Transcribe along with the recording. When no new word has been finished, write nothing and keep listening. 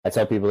I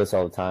tell people this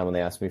all the time when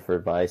they ask me for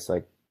advice,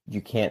 like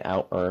you can't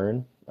out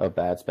earn a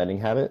bad spending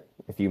habit.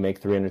 If you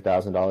make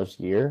 $300,000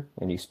 a year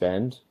and you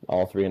spend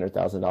all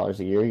 $300,000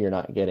 a year, you're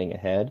not getting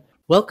ahead.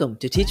 Welcome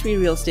to Teach Me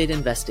Real Estate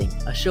Investing,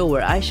 a show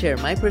where I share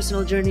my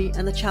personal journey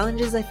and the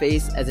challenges I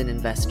face as an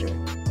investor.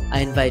 I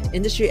invite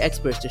industry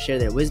experts to share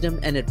their wisdom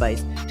and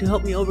advice to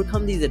help me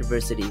overcome these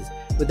adversities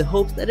with the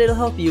hopes that it'll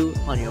help you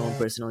on your own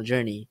personal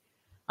journey.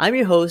 I'm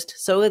your host,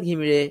 Sogad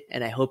Himire,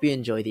 and I hope you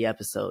enjoy the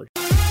episode.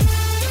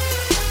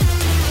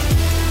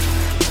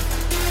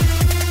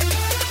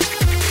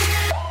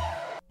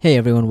 Hey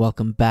everyone,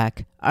 welcome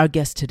back. Our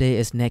guest today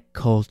is Nick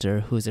Coulter,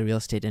 who's a real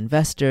estate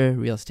investor,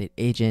 real estate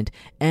agent,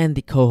 and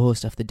the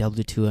co-host of the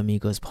W2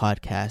 Amigos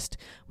podcast,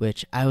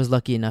 which I was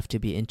lucky enough to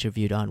be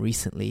interviewed on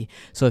recently.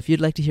 So if you'd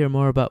like to hear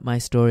more about my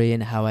story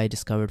and how I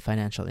discovered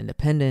financial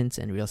independence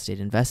and real estate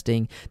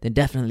investing, then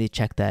definitely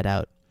check that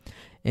out.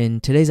 In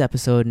today's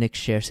episode, Nick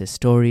shares his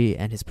story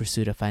and his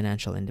pursuit of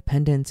financial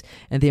independence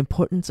and the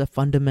importance of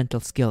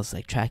fundamental skills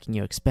like tracking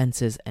your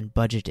expenses and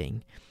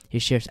budgeting. He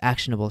shares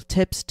actionable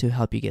tips to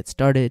help you get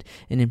started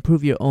and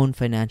improve your own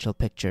financial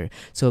picture.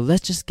 So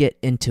let's just get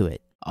into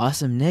it.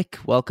 Awesome, Nick.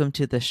 Welcome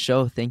to the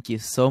show. Thank you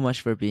so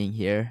much for being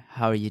here.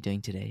 How are you doing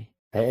today?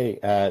 Hey,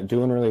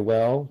 doing really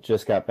well.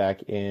 Just got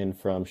back in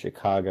from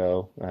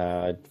Chicago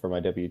for my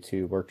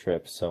W2 work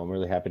trip. So I'm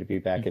really happy to be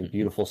back in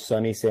beautiful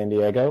sunny San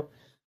Diego.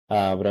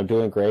 But I'm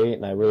doing great.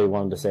 And I really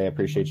wanted to say I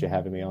appreciate you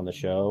having me on the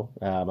show.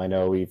 I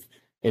know we've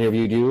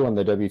interviewed you on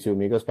the W2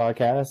 Amigos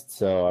podcast,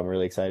 so I'm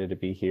really excited to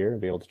be here and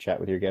be able to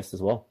chat with your guests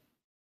as well.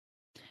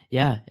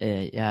 Yeah,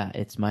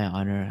 it's my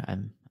honor.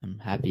 I'm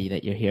happy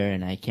that you're here,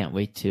 and I can't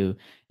wait to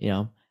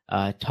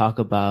talk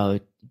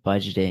about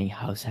budgeting,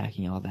 house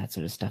hacking, all that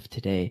sort of stuff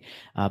today.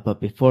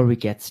 But before we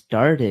get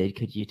started,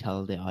 could you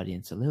tell the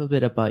audience a little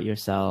bit about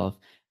yourself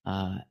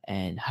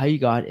and how you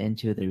got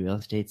into the real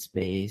estate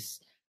space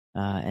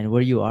and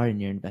where you are in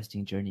your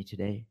investing journey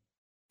today?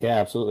 Yeah,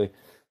 absolutely.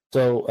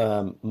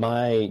 So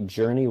my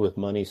journey with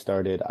money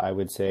started, I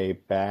would say,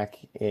 back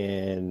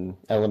in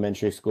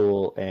elementary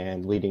school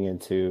and leading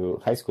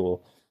into high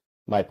school.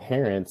 My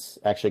parents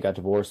actually got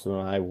divorced when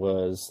I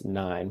was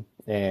 9,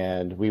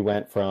 and we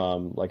went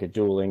from like a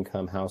dual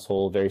income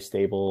household, very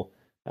stable.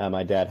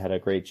 My dad had a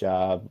great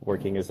job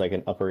working as like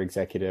an upper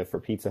executive for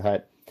Pizza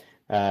Hut.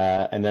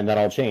 And then that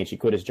all changed. He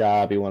quit his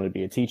job. He wanted to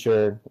be a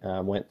teacher,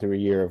 went through a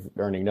year of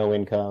earning no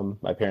income.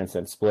 My parents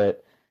then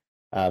split.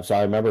 So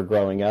I remember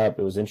growing up,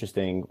 it was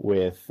interesting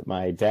with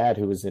my dad,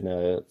 who was in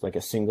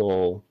a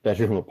single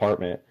bedroom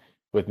apartment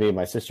with me and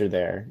my sister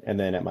there, and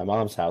then at my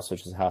mom's house,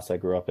 which is the house I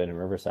grew up in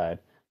Riverside,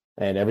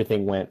 and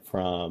everything went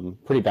from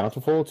pretty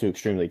bountiful to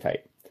extremely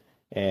tight.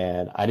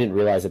 And I didn't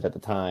realize it at the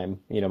time.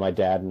 You know, my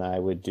dad and I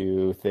would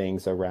do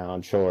things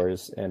around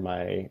chores, and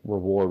my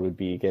reward would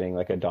be getting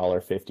like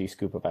 $1.50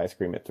 scoop of ice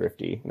cream at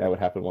Thrifty. That would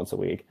happen once a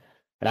week.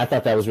 And I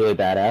thought that was really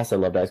badass. I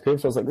loved ice cream.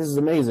 So I was like, this is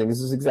amazing.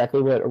 This is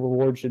exactly what a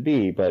reward should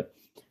be. But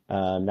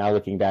now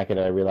looking back at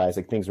it, I realized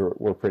like things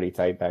were pretty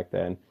tight back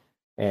then.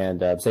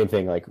 And same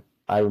thing, like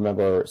I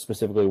remember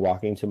specifically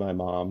walking to my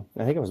mom,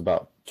 I think I was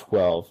about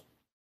 12,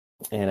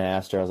 and I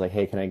asked her, I was like,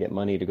 hey, can I get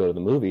money to go to the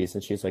movies?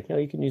 And she's like, no,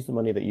 you can use the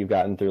money that you've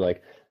gotten through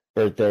like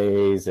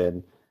birthdays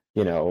and,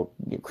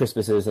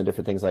 Christmases and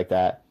different things like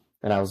that.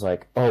 And I was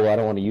like, oh, well, I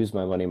don't want to use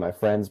my money. My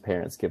friends'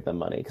 parents give them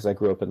money, because I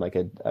grew up in like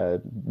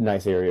a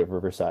nice area of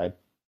Riverside.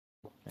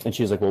 And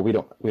she's like, well, we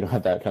don't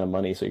have that kind of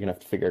money, so you're gonna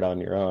have to figure it out on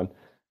your own.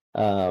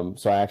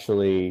 So I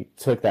actually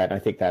took that, and I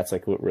think that's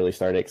like what really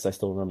started, because I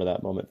still remember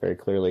that moment very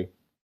clearly.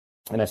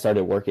 And I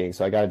started working.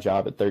 So I got a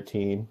job at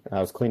 13. I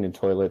was cleaning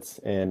toilets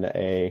in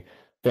a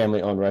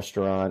family-owned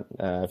restaurant.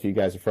 If you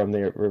guys are from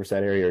the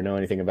Riverside area or know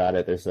anything about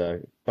it, there's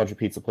a bunch of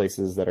pizza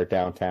places that are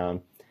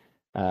downtown.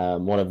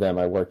 One of them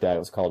I worked at, it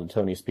was called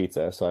Tony's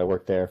Pizza. So I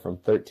worked there from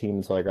 13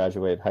 until I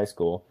graduated high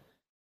school.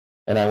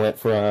 And I went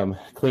from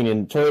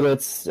cleaning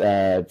toilets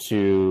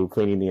to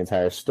cleaning the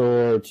entire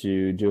store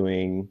to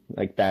doing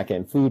like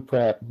back-end food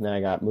prep. Then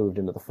I got moved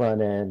into the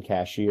front end,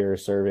 cashier,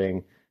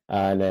 serving.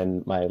 And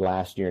then my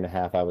last year and a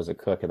half, I was a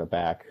cook in the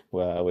back,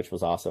 which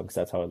was awesome because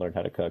that's how I learned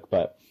how to cook.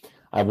 But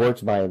I've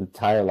worked my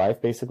entire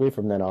life basically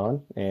from then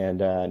on, and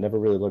never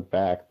really looked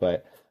back.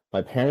 But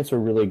my parents were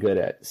really good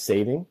at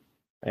saving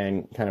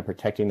and kind of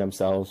protecting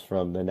themselves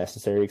from the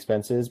necessary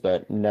expenses,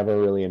 but never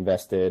really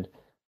invested.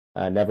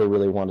 Never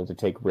really wanted to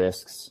take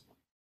risks.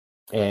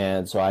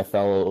 And so I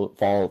fell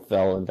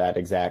in that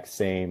exact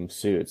same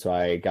suit. So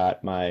I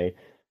got my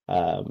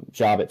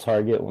job at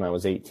Target when I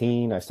was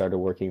 18. I started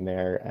working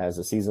there as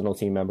a seasonal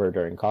team member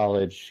during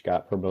college,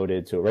 got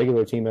promoted to a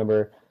regular team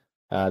member,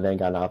 then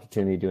got an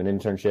opportunity to do an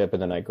internship,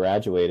 and then I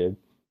graduated.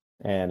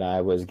 And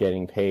I was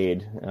getting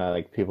paid,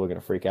 like people are going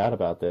to freak out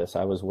about this.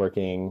 I was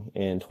working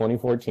in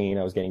 2014.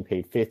 I was getting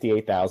paid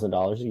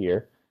 $58,000 a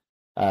year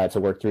to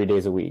work 3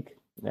 days a week.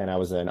 And I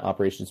was an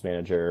operations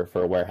manager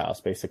for a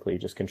warehouse, basically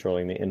just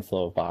controlling the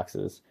inflow of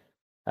boxes.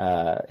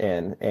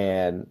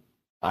 And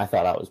I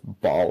thought I was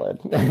balling.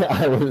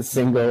 I was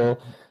single.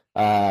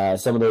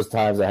 Some of those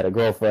times I had a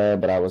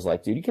girlfriend, but I was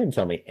like, dude, you couldn't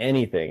tell me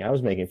anything. I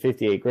was making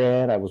 58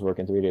 grand. I was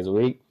working 3 days a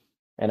week.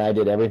 and I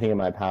did everything in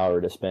my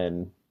power to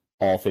spend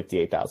all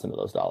 58,000 of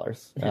those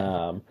dollars.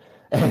 And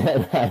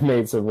I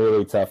made some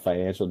really tough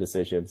financial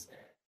decisions,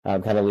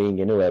 kind of leaning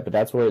into it. But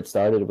that's where it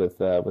started with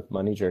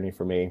Money Journey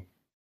for me.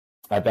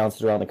 I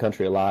bounced around the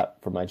country a lot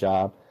for my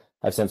job.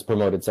 I've since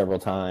promoted several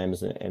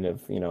times and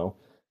have,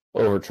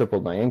 over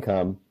tripled my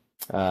income.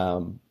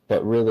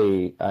 But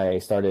really, I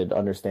started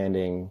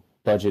understanding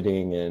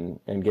budgeting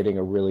and getting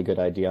a really good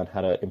idea on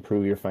how to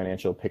improve your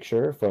financial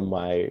picture from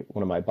one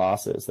of my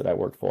bosses that I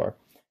worked for.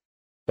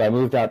 So I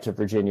moved out to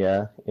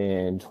Virginia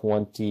in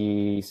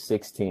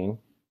 2016,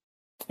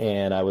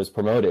 and I was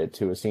promoted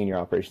to a senior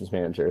operations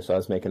manager. So I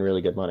was making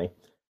really good money.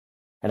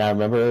 And I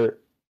remember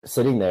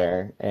sitting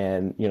there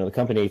and, the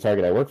company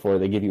Target I work for,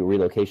 they give you a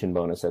relocation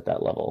bonus at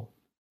that level.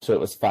 So it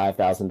was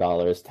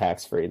 $5,000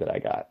 tax free that I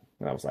got.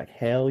 And I was like,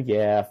 hell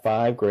yeah,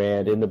 5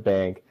 grand in the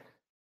bank.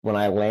 When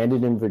I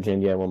landed in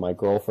Virginia, when my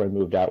girlfriend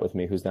moved out with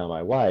me, who's now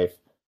my wife,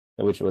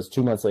 which was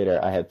 2 months later,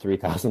 I had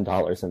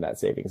 $3,000 in that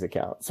savings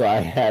account. So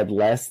I had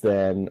less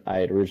than I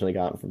had originally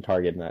gotten from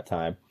Target in that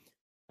time.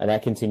 And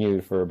that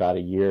continued for about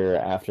a year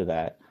after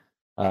that.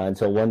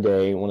 Until one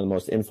day, one of the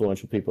most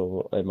influential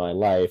people in my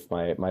life,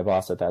 my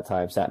boss at that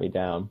time, sat me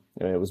down.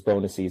 And it was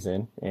bonus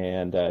season,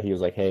 and he was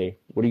like, "Hey,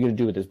 what are you going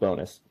to do with this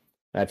bonus?"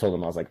 And I told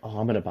him, I was like, "Oh,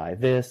 I'm going to buy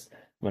this.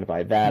 I'm going to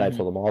buy that." I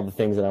told him all the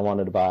things that I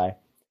wanted to buy,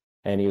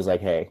 and he was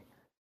like, "Hey,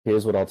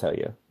 here's what I'll tell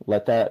you.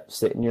 Let that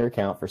sit in your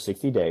account for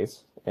 60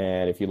 days,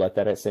 and if you let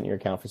that sit in your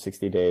account for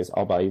 60 days,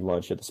 I'll buy you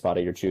lunch at the spot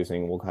of your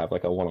choosing. We'll have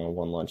like a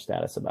one-on-one lunch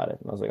status about it."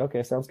 And I was like,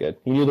 "Okay, sounds good."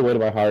 He knew the way to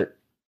my heart,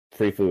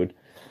 free food.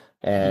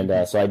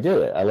 And so I did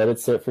it. I let it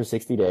sit for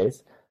 60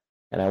 days,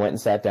 and I went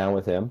and sat down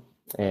with him.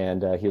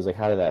 And he was like,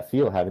 "How did that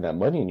feel, having that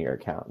money in your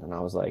account?" And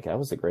I was like, "That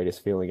was the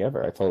greatest feeling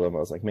ever." I told him, I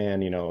was like,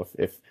 "Man,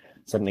 if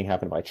something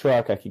happened to my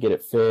truck, I could get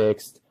it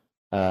fixed."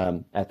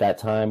 At that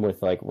time,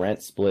 with like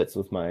rent splits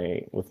with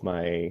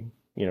my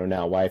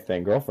now wife,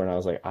 then girlfriend, I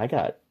was like, I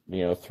got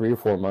 3 or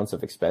 4 months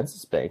of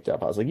expenses banked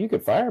up. I was like, you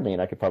could fire me,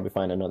 and I could probably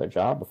find another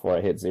job before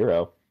I hit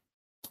zero.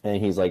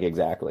 And he's like,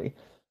 exactly.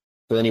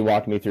 So then he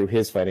walked me through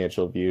his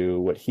financial view,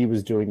 what he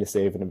was doing to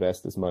save and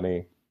invest his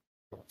money.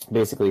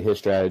 Basically, his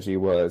strategy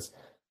was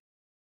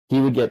he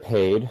would get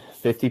paid.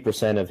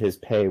 50% of his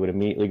pay would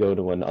immediately go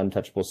to an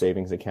untouchable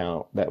savings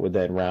account that would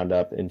then round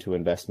up into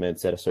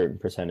investments at a certain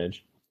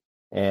percentage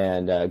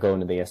and go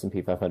into the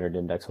S&P 500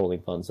 index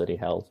holding funds that he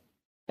held.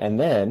 And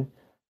then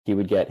he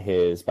would get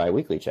his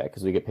biweekly check,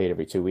 because we get paid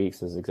every 2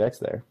 weeks as execs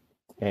there.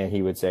 And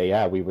he would say,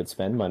 yeah, we would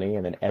spend money,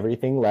 and then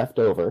everything left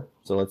over.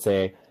 So let's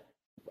say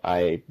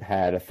I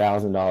had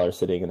 $1,000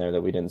 sitting in there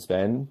that we didn't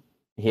spend.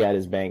 He had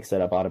his bank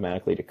set up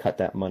automatically to cut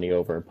that money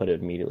over and put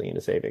it immediately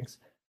into savings.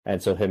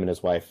 And so him and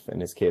his wife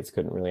and his kids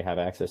couldn't really have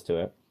access to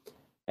it.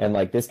 And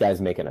like, this guy's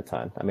making a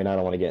ton. I mean, I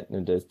don't want to get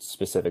into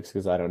specifics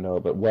because I don't know,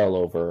 but well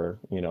over,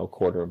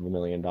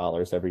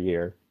 $250,000 every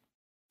year.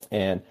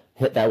 And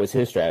that was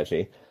his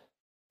strategy.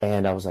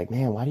 And I was like,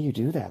 man, why do you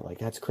do that? Like,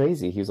 that's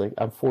crazy. He was like,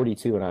 I'm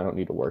 42 and I don't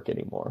need to work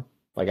anymore.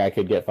 Like, I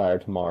could get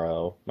fired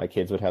tomorrow. My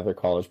kids would have their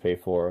college paid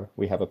for.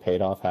 We have a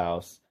paid off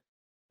house.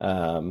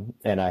 And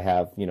I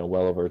have,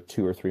 well over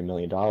 $2 or $3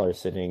 million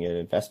sitting in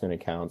investment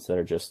accounts that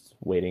are just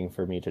waiting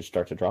for me to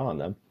start to draw on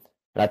them.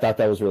 And I thought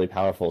that was really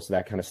powerful. So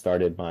that kind of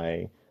started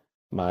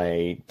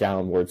my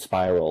downward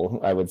spiral,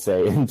 I would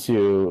say,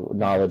 into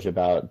knowledge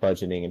about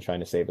budgeting and trying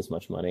to save as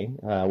much money,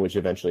 which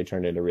eventually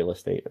turned into real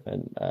estate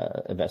and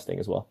investing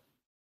as well.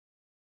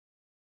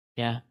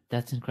 Yeah,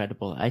 that's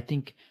incredible. I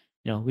think,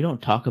 we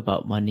don't talk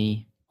about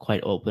money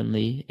quite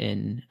openly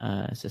in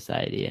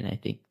society. And I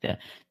think that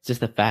it's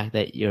just the fact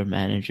that your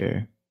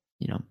manager,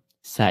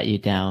 sat you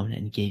down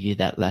and gave you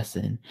that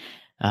lesson,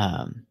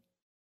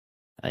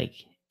 like,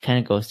 kind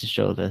of goes to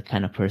show the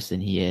kind of person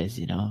he is,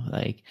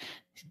 like,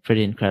 he's a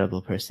pretty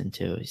incredible person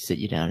to sit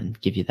you down and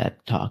give you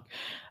that talk.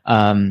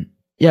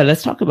 Yeah,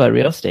 let's talk about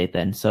real estate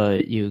then. So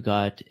you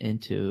got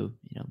into,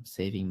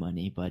 saving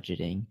money,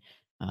 budgeting.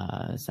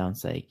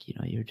 Sounds like,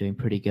 you're doing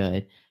pretty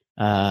good.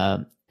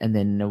 And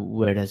then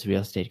where does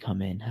real estate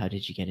come in? How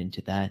did you get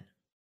into that?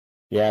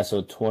 Yeah,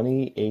 so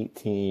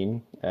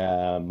 2018,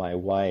 my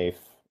wife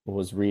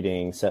was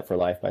reading Set for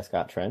Life by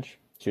Scott Trench.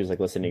 She was like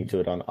listening to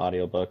it on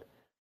audiobook.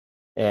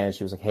 And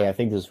she was like, hey, I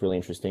think this is a really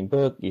interesting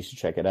book. You should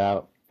check it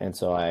out. And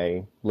so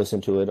I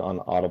listened to it on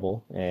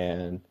Audible.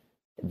 And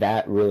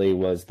that really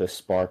was the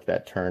spark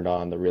that turned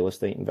on the real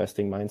estate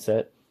investing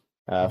mindset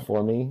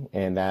for me.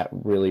 And that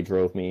really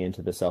drove me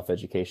into the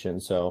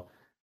self-education. So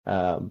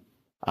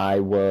I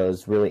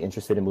was really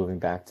interested in moving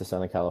back to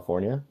Southern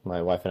California.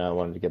 My wife and I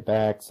wanted to get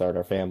back, start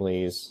our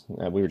families.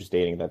 We were just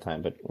dating at that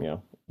time, but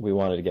we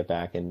wanted to get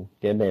back and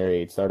get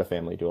married, start a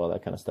family, do all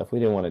that kind of stuff. We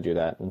didn't want to do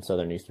that in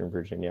Southern Eastern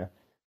Virginia.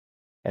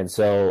 And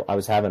so I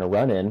was having a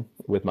run-in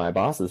with my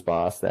boss's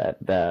boss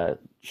that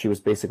she was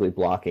basically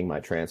blocking my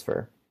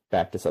transfer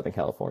back to Southern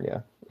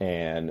California.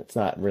 And it's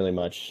not really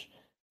much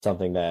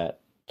something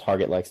that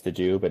Target likes to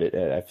do, but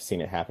I've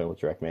seen it happen with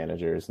direct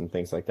managers and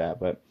things like that.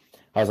 But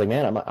I was like,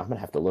 man, I'm going to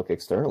have to look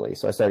externally.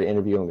 So I started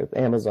interviewing with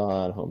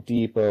Amazon, Home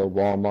Depot,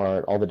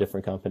 Walmart, all the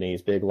different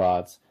companies, Big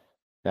Lots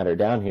that are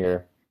down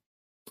here.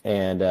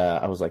 And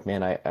I was like,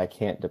 man, I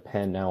can't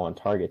depend now on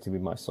Target to be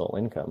my sole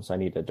income, so I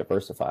need to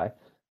diversify.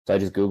 So I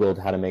just Googled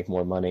how to make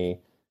more money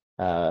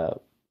uh,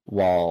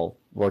 while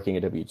working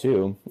at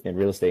W-2, and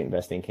real estate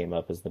investing came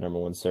up as the number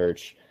one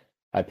search.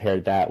 I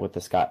paired that with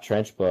the Scott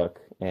Trench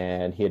book,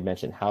 and he had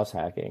mentioned house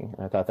hacking.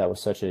 And I thought that was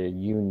such a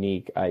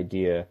unique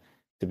idea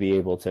to be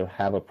able to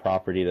have a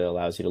property that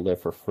allows you to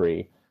live for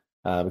free.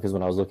 Because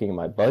when I was looking at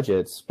my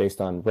budgets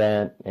based on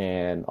rent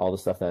and all the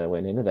stuff that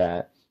went into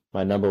that,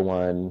 my number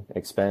one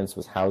expense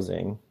was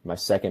housing. My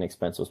second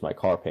expense was my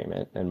car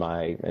payment and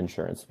my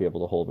insurance to be able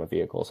to hold my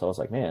vehicle. So I was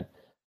like, man,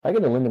 if I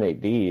could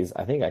eliminate these,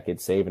 I think I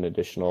could save an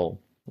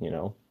additional,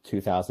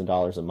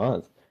 $2,000 a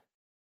month.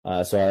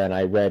 And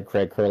I read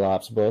Craig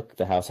Kurlop's book,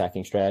 The House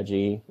Hacking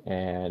Strategy,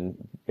 and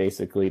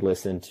basically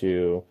listened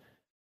to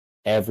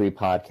every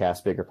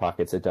podcast Bigger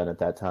Pockets had done at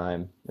that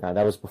time.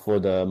 That was before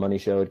the Money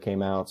Show had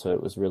came out, so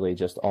it was really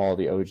just all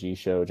the OG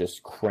show,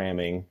 just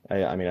cramming.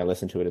 I mean, I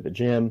listened to it at the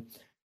gym.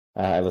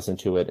 I listened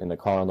to it in the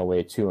car on the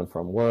way to and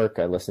from work.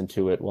 I listened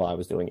to it while I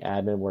was doing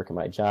admin work at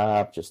my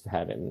job, just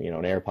having,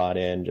 an AirPod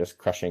in, just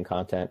crushing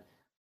content.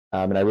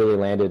 And I really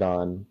landed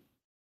on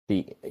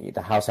the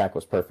house hack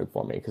was perfect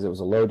for me because it was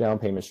a low down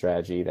payment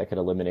strategy that could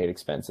eliminate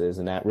expenses,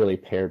 and that really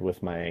paired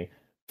with my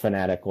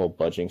fanatical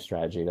budgeting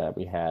strategy that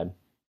we had.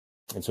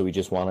 And so we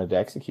just wanted to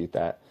execute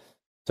that.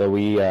 So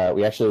we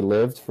actually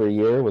lived for a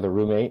year with a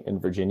roommate in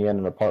Virginia in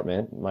an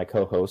apartment. My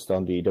co-host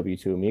on the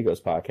W2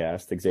 Amigos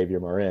podcast, Xavier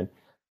Marin,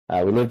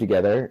 we lived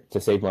together to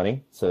save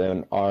money. So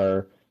then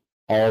all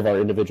of our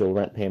individual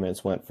rent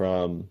payments went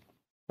from,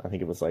 I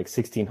think it was like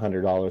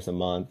 $1,600 a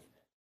month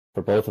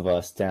for both of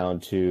us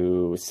down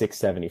to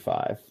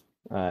 $675,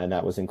 and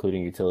that was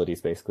including utilities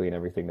basically and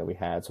everything that we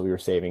had. So we were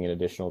saving an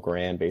additional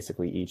grand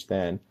basically each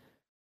then.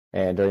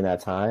 And during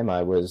that time,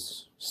 I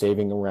was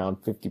saving around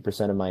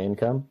 50% of my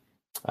income.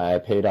 I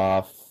paid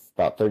off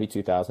about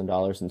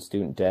 $32,000 in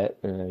student debt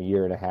in a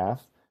year and a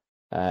half.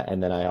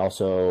 And then I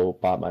also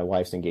bought my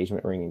wife's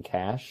engagement ring in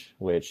cash,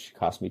 which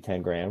cost me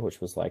 10 grand,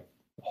 which was like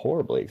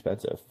horribly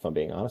expensive, if I'm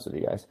being honest with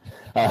you guys.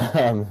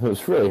 It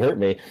was really hurt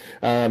me.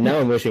 Now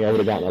I'm wishing I would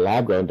have gotten a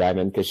lab grown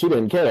diamond because she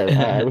didn't care.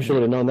 I wish I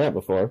would have known that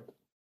before.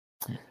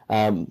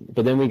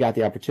 But then we got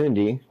the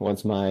opportunity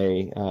once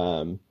my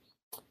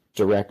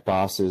direct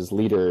boss's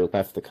leader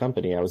left the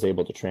company, I was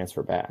able to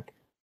transfer back.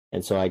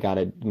 And so I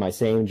got my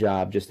same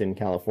job just in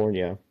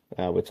California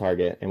with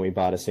Target, and we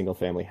bought a single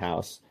family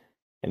house.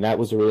 And that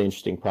was a really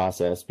interesting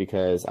process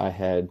because I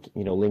had,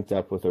 linked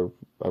up with a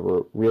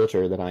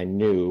realtor that I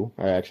knew.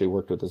 I actually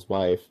worked with his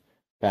wife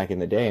back in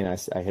the day, and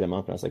I hit him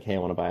up and I was like, hey, I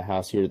want to buy a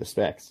house. Here are the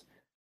specs.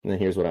 And then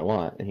here's what I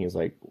want. And he was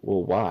like,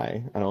 well,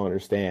 why? I don't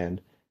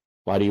understand.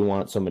 Why do you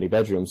want so many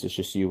bedrooms? It's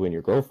just you and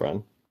your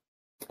girlfriend.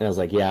 And I was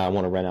like, yeah, I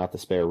want to rent out the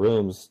spare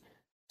rooms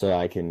so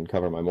I can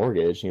cover my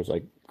mortgage. And he was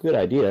like, good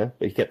idea.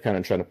 But he kept kind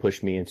of trying to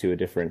push me into a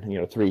different,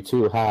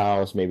 3-2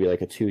 house, maybe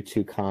like a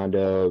 2-2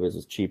 condo. This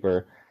is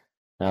cheaper.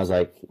 And I was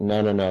like,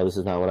 no, this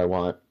is not what I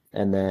want.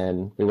 And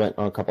then we went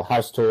on a couple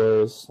house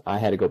tours. I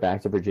had to go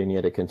back to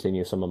Virginia to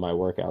continue some of my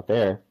work out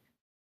there.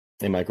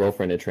 And my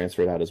girlfriend had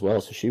transferred out as well,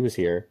 so she was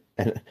here.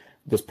 And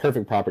this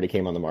perfect property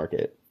came on the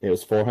market. It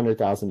was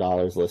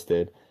 $400,000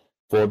 listed,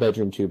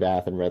 4-bedroom,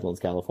 2-bath in Redlands,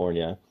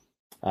 California.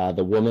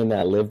 The woman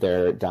that lived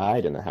there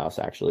died in the house,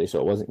 actually, so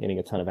it wasn't getting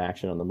a ton of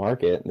action on the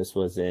market. And this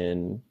was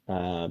in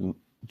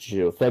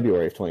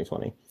February of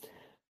 2020.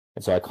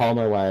 And so I called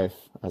my wife.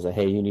 I was like,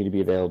 hey, you need to be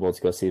available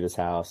to go see this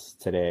house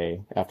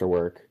today after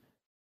work.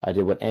 I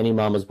did what any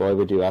mama's boy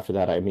would do after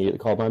that. I immediately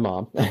called my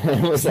mom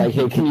and was like,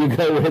 hey, can you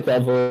go with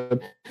Evelyn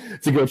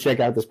to go check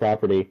out this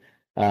property?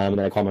 And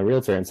then I called my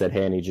realtor and said,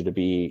 hey, I need you to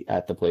be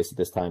at the place at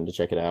this time to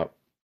check it out.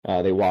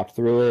 They walked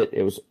through it.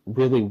 It was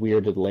really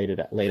weird to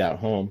laid out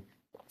home.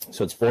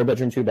 So it's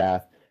 4-bedroom,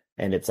 2-bath,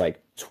 and it's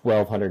like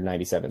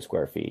 1,297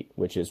 square feet,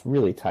 which is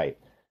really tight.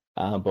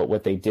 But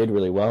what they did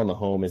really well in the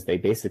home is they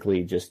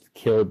basically just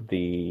killed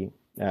the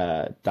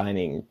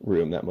dining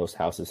room that most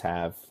houses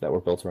have that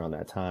were built around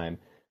that time.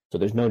 So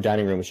there's no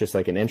dining room. It's just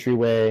like an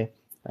entryway,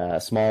 a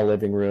small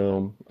living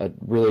room, a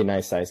really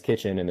nice sized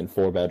kitchen, and then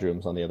 4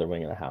 bedrooms on the other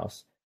wing of the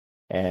house.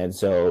 And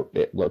so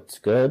it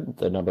looked good.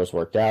 The numbers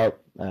worked out.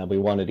 We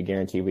wanted to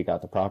guarantee we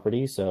got the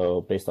property.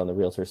 So based on the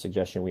realtor's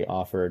suggestion, we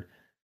offered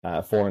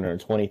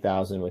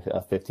 $420,000 with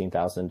a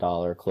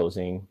 $15,000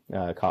 closing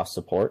cost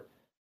support.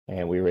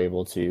 And we were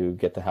able to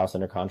get the house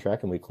under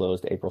contract, and we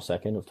closed April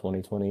 2nd of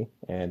 2020.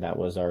 And that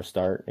was our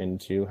start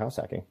into house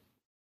hacking.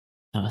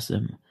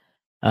 Awesome.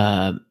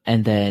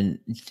 And then,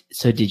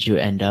 so did you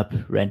end up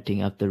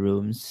renting out the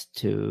rooms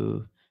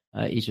to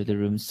each of the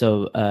rooms?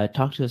 So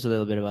talk to us a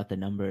little bit about the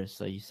numbers.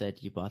 So you said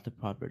you bought the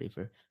property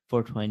for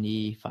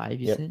 425,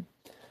 you said?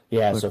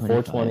 Yeah, so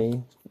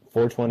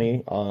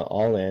 420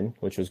 all in,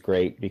 which was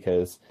great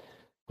because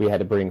we had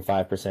to bring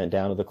 5%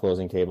 down to the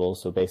closing table.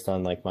 So based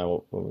on like my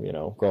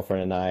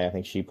girlfriend and I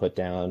think she put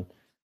down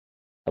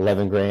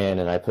 11 grand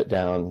and I put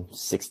down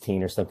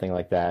 16 or something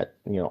like that,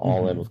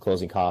 all in with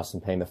closing costs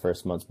and paying the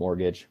first month's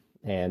mortgage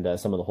and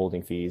some of the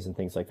holding fees and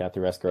things like that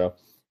through escrow.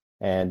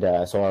 And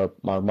so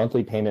our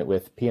monthly payment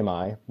with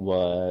PMI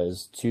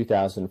was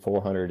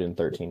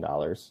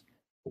 $2,413.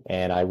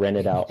 And I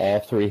rented out all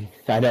three.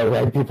 I know,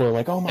 right? People are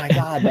like, "Oh my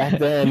God, back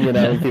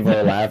then," people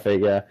are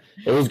laughing. Yeah,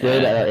 it was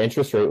great. Uh, Our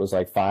interest rate was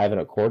like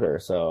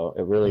 5.25, so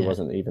it really yeah.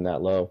 wasn't even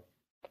that low.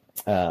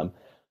 Um,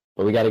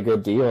 but we got a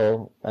good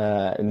deal.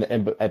 And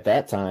at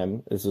that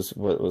time, this is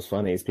what was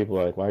funny is people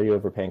were like, "Why are you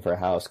overpaying for a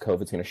house?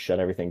 COVID's going to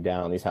shut everything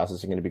down. These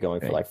houses are going to be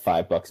going for Right. like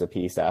 $5 a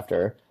piece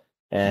after."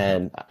 Uh-huh.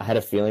 And I had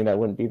a feeling that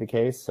wouldn't be the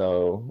case,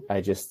 so I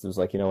just was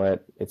like, you know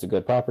what? It's a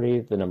good property.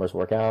 The numbers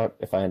work out.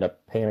 If I end up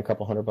paying a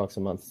couple $100 a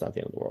month, it's not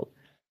the end of the world.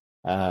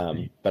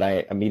 Right. But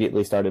I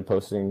immediately started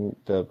posting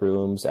the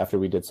rooms after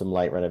we did some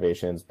light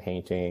renovations,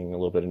 painting, a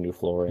little bit of new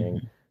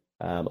flooring,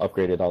 Hmm.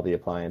 upgraded all the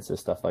appliances,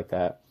 stuff like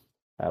that.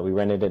 We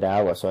rented it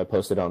out, so I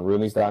posted on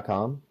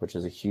roomies.com, which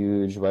is a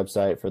huge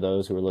website for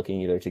those who are looking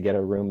either to get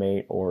a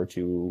roommate or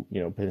to,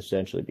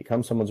 potentially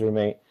become someone's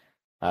roommate.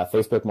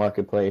 Facebook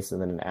Marketplace,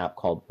 and then an app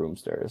called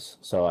Roomsters.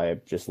 So I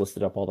just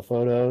listed up all the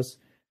photos.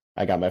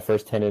 I got my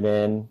first tenant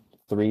in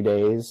 3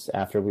 days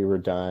after we were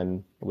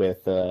done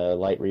with the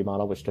light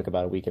remodel, which took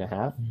about a week and a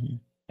half. Hmm.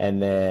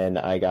 And then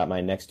I got my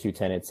next two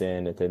tenants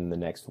in within the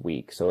next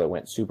week. So it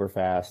went super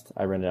fast.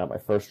 I rented out my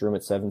first room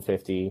at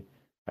 750,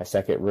 my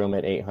second room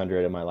at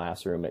 800, and my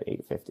last room at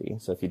 850.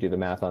 So if you do the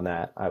math on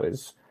that, I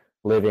was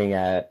living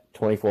at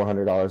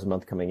 $2,400 a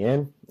month coming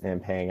in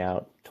and paying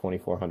out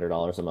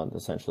 $2,400 a month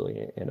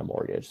essentially in a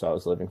mortgage. So I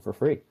was living for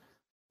free,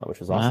 which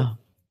was awesome. Wow.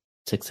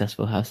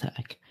 Successful house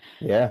hack.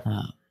 Yeah.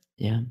 Uh,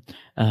 yeah.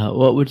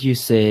 What would you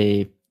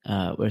say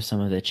were some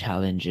of the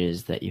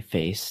challenges that you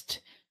faced,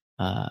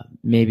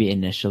 maybe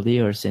initially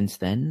or since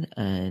then,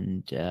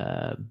 and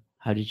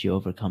how did you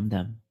overcome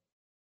them?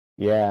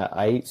 Yeah,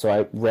 I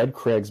read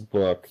Craig's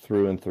book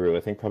through and through.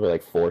 I think probably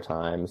like four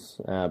times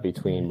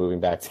between Mhm. moving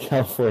back to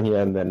California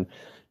and then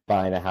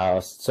buying a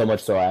house. So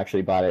much so I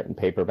actually bought it in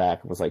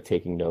paperback and was like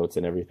taking notes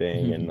and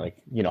everything and like,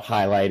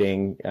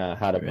 highlighting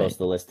how to Right. post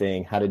the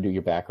listing, how to do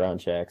your background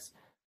checks.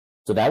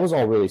 So that was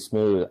all really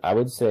smooth. I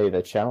would say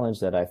the challenge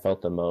that I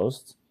felt the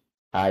most,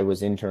 I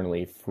was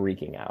internally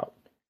freaking out.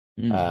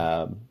 Mm.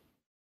 Um,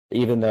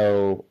 Even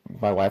though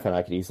my wife and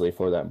I could easily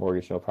afford that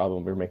mortgage, no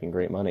problem. We were making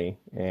great money.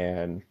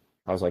 And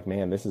I was like,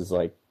 man, this is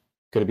like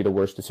going to be the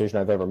worst decision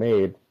I've ever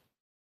made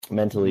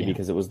mentally Yeah.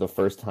 because it was the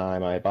first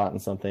time I had bought in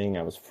something.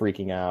 I was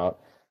freaking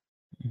out.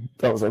 Mhm.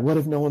 I was like, what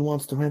if no one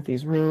wants to rent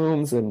these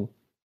rooms? And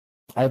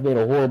I've made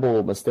a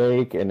horrible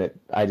mistake. And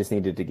I just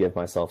needed to give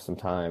myself some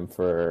time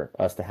for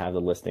us to have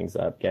the listings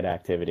up, get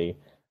activity.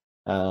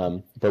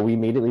 But we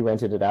immediately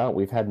rented it out.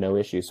 We've had no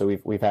issue. So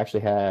we've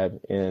actually had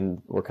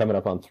we're coming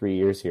up on 3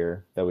 years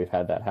here that we've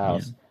had that Yeah.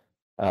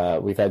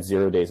 house. We've had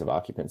 0 days of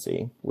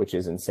occupancy, which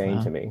is insane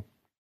to Wow. me.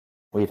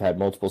 We've had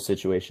multiple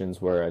situations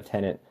where a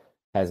tenant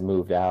has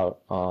moved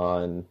out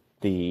on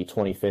the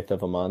 25th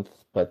of a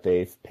month, but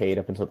they've paid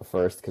up until the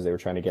 1st because they were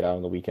trying to get out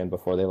on the weekend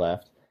before they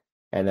left.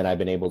 And then I've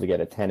been able to get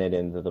a tenant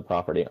into the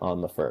property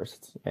on the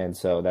 1st. And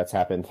so that's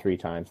happened 3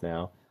 times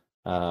now.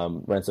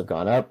 Rents have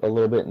gone up a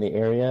little bit in the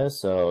area,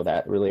 so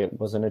that really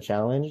wasn't a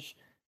challenge.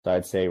 So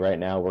I'd say right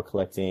now we're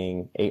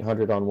collecting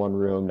 800 on one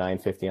room,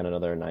 950 on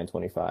another, and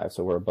 925.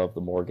 So we're above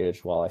the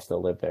mortgage while I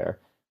still live there,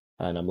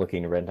 and I'm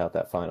looking to rent out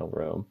that final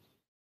room.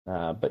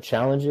 But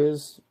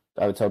challenges,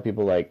 I would tell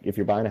people like if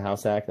you're buying a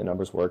house hack, the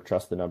numbers work,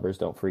 trust the numbers,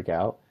 don't freak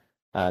out.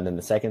 And then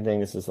the second thing,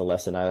 this is a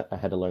lesson I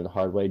had to learn the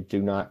hard way,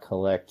 do not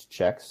collect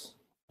checks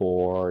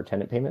for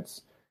tenant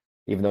payments.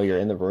 Even though you're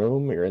in the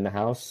room, you're in the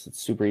house,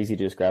 it's super easy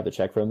to just grab the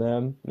check from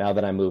them. Now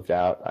that I moved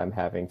out, I'm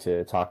having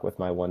to talk with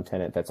my one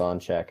tenant that's on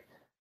check.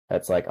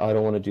 That's like, oh, I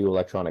don't want to do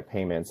electronic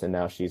payments. And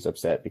now she's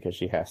upset because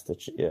she has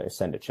to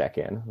send a check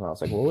in. And I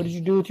was like, well, what did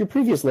you do with your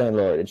previous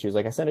landlord? And she was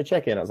like, I sent a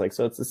check in. I was like,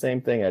 so it's the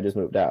same thing. I just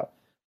moved out.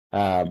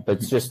 But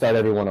it's just Mhm. start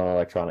everyone on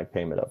electronic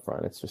payment up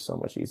front. It's just so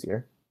much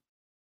easier.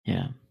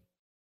 Yeah.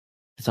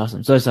 It's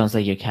awesome. So it sounds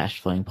like you're cash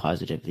flowing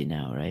positively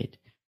now, right?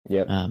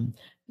 Yep. Um,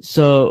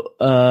 so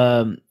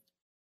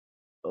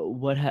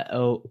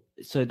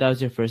so that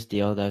was your first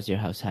deal. That was your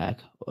house hack.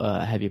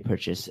 Have you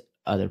purchased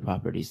other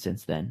properties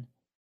since then?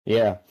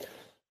 Yeah.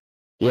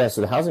 Yeah,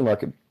 so the housing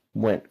market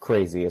went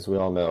crazy, as we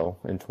all know,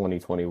 in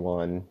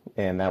 2021.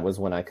 And that was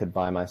when I could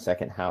buy my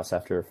second house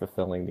after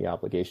fulfilling the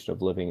obligation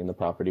of living in the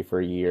property for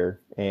a year.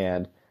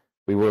 And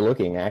we were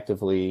looking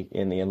actively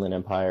in the Inland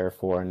Empire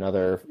for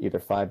another either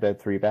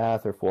 5-bed,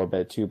 3-bath or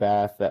 4-bed,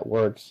 2-bath that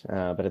worked.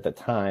 But at the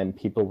time,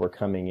 people were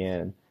coming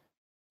in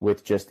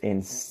with just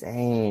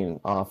insane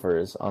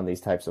offers on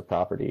these types of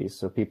properties.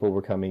 So people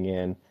were coming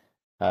in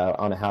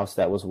on a house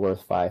that was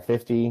worth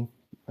 550.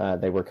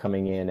 They were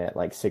coming in at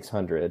like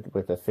 600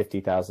 with a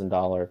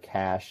 $50,000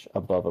 cash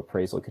above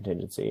appraisal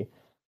contingency.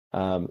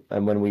 And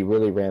when we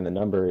really ran the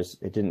numbers,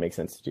 it didn't make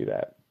sense to do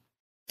that.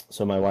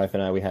 So my wife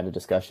and I, we had a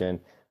discussion.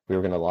 We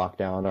were going to lock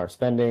down our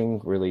spending,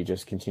 really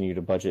just continue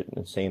to budget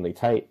insanely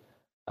tight.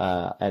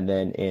 And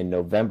then in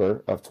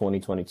November of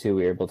 2022,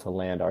 we were able to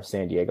land our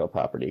San Diego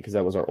property because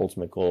that was our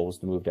ultimate goal was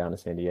to move down to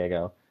San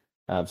Diego.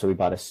 So we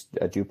bought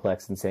a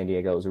duplex in San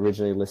Diego. It was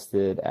originally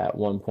listed at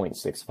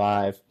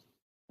 1.65.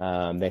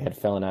 They had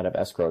fallen out of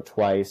escrow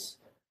twice.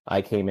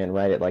 I came in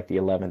right at like the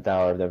 11th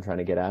hour of them trying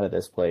to get out of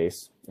this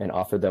place and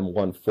offered them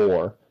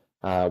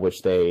 1.4,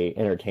 which they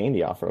entertained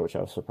the offer, which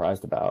I was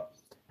surprised about.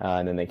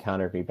 And then they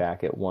countered me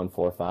back at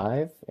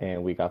 1.45,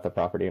 and we got the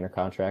property under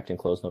contract and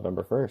closed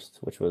November 1st,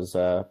 which was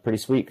pretty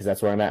sweet because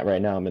that's where I'm at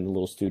right now. I'm in the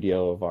little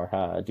studio of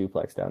our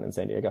duplex down in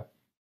San Diego.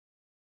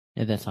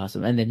 Yeah, that's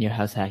awesome. And then you're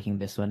house hacking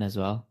this one as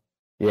well.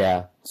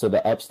 Yeah, so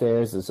the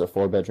upstairs is a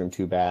 4 bedroom,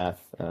 2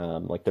 bath,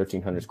 like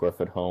 1,300 square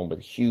foot home with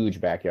a huge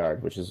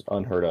backyard, which is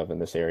unheard of in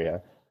this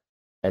area.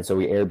 And so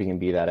we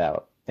Airbnb that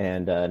out.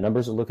 And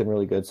numbers are looking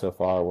really good so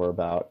far. We're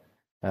about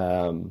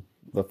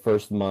the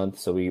first month,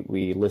 so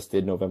we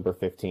listed November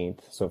 15th.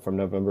 So from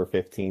November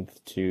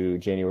 15th to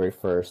January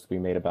 1st, we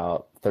made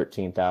about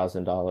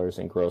 $13,000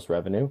 in gross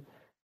revenue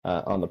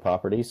on the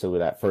property. So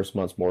that first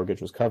month's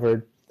mortgage was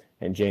covered.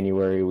 In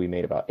January, we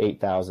made about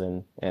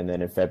 8,000, and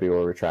then in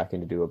February, we're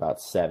tracking to do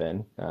about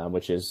 7,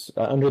 which is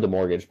under the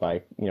mortgage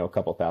by a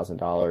couple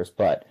 $1,000s.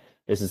 But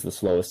this is the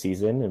slowest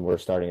season, and we're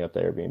starting up the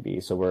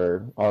Airbnb, so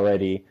we're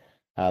already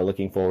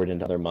looking forward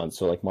into other months.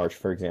 So like March,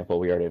 for example,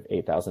 we already have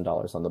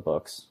 $8,000 on the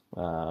books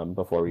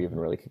before we even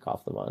really kick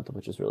off the month,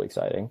 which is really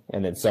exciting.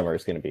 And then summer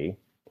is going to be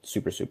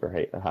super,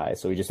 super high.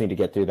 So we just need to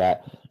get through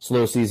that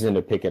slow season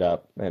to pick it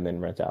up and then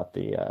rent out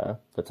the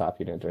top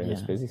unit during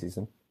this busy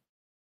season.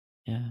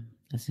 Yeah,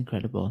 that's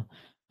incredible.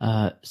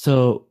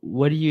 So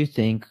what do you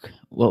think,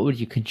 what would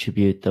you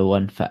contribute the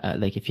one,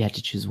 like if you had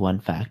to choose one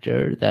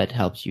factor that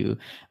helps you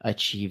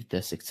achieve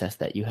the success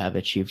that you have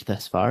achieved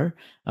thus far,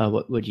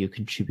 what would you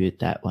contribute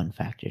that one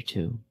factor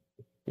to?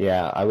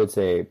 Yeah, I would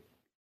say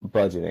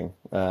budgeting,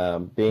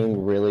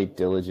 being really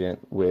diligent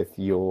with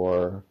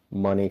your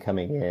money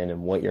coming in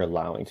and what you're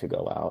allowing to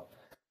go out.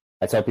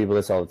 I tell people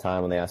this all the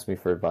time when they ask me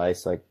for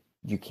advice, like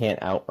you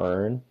can't out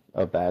earn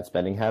a bad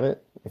spending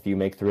habit. If you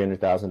make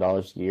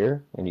 $300,000 a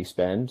year and you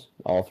spend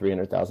all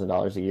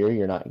 $300,000 a year,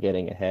 you're not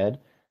getting ahead.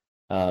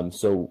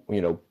 So,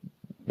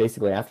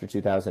 basically after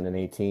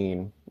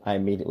 2018, I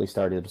immediately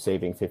started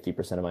saving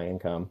 50% of my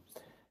income.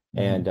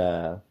 And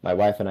my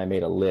wife and I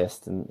made a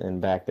list, and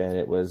back then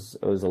it was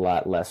a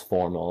lot less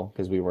formal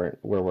because we weren't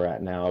where we're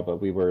at now, but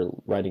we were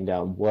writing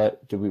down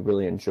what do we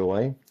really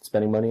enjoy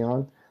spending money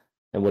on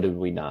and what did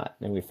we not.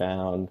 And we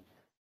found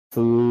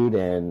food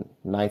and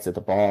nights at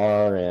the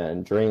bar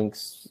and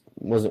drinks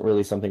wasn't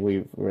really something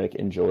we like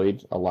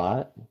enjoyed a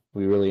lot.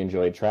 We really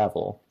enjoyed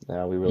travel.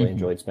 We really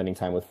enjoyed spending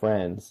time with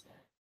friends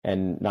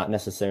and not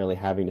necessarily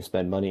having to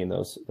spend money in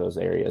those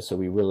areas. So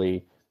we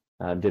really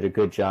did a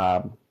good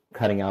job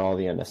cutting out all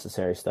the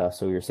unnecessary stuff.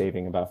 So we were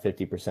saving about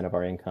 50% of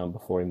our income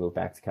before we moved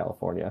back to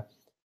California.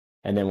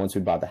 And then once we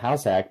bought the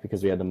house hack,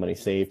 because we had the money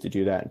saved to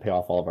do that and pay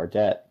off all of our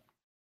debt,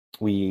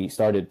 we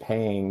started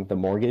paying the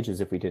mortgage as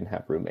if we didn't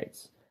have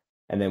roommates.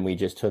 And then we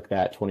just took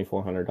that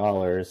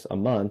 $2,400 a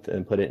month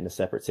and put it in a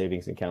separate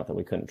savings account that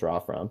we couldn't draw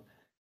from.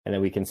 And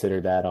then we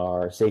considered that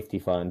our safety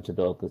fund to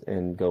build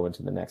and go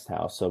into the next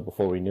house. So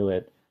before we knew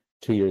it,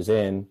 2 years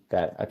in,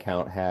 that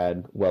account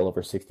had well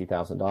over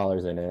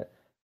 $60,000 in it.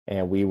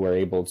 And we were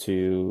able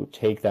to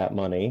take that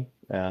money,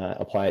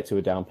 apply it to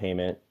a down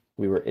payment.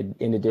 We were,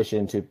 in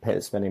addition to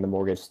spending the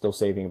mortgage, still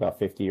saving about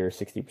 50 or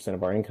 60%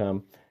 of our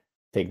income.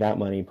 Take that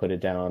money, put it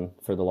down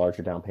for the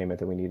larger down payment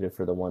that we needed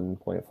for the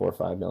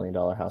 $1.45 million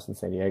house in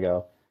San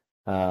Diego.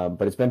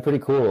 But it's been pretty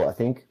cool. I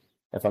think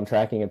if I'm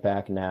tracking it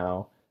back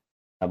now,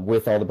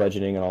 with all the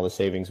budgeting and all the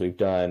savings we've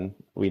done,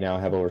 we now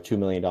have over $2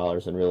 million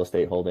in real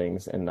estate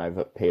holdings, and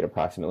I've paid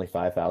approximately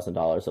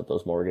 $5,000 of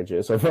those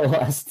mortgages over the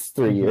last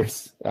 3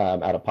 years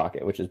out of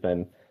pocket, which has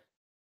been,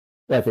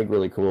 I think,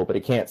 really cool. But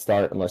it can't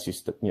start unless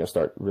you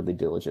start really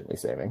diligently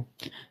saving.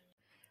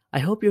 I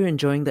hope you're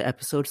enjoying the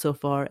episode so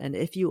far, and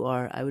if you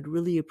are, I would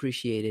really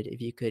appreciate it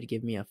if you could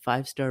give me a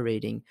 5-star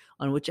rating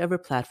on whichever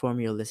platform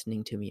you're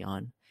listening to me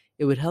on.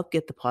 It would help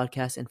get the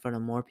podcast in front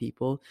of more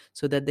people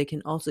so that they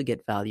can also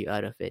get value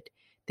out of it.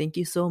 Thank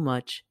you so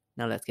much.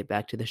 Now let's get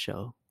back to the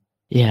show.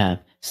 Yeah,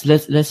 so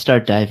let's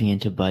start diving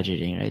into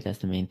budgeting, right? That's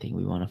the main thing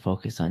we want to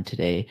focus on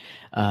today.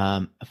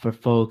 For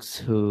folks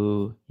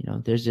who,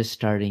 they're just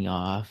starting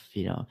off,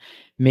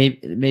 maybe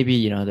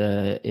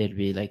it'd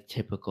be like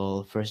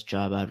typical first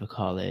job out of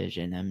college,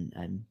 and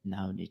I'm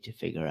now need to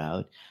figure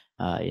out,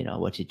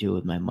 what to do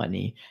with my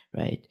money,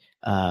 right?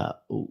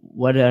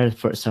 What are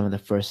some of the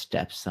first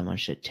steps someone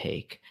should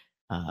take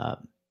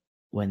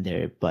when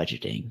they're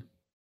budgeting?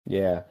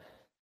 Yeah.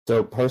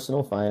 So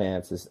personal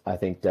finance is, I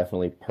think,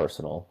 definitely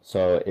personal.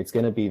 So it's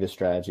going to be the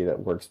strategy that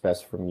works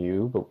best from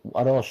you. But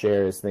what I'll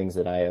share is things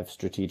that I have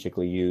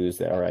strategically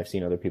used or I've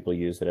seen other people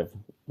use that have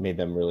made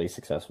them really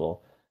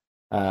successful.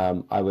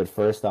 I would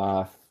first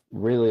off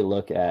really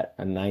look at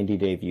a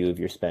 90-day view of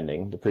your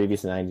spending, the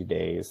previous 90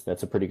 days.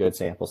 That's a pretty good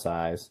sample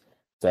size.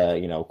 It's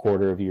a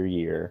quarter of your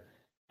year,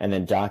 and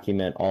then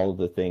document all of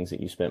the things that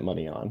you spent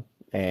money on.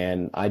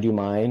 And I do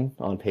mine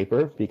on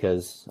paper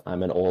because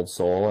I'm an old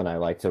soul and I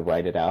like to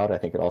write it out. I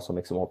think it also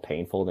makes it more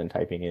painful than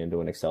typing it into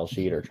an Excel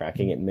sheet or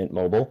tracking it in Mint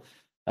Mobile.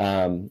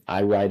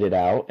 I write it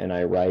out and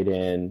I write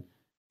in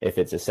if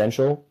it's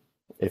essential,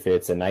 if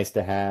it's a nice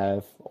to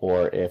have,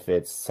 or if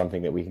it's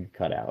something that we can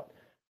cut out.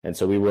 And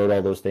so we wrote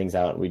all those things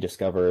out, and we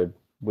discovered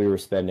we were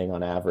spending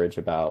on average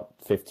about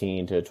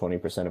 15 to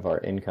 20% of our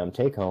income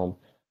take home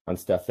on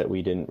stuff that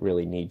we didn't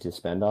really need to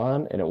spend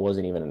on. And it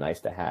wasn't even a nice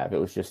to have.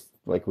 It was just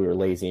like we were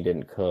lazy and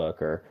didn't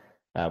cook, or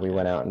we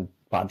went out and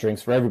bought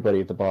drinks for everybody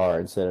at the bar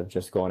instead of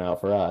just going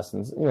out for us,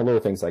 and little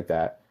things like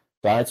that.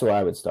 So that's where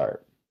I would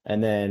start.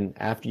 And then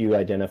after you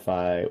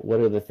identify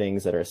what are the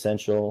things that are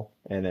essential,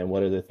 and then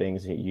what are the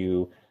things that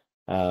you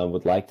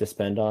would like to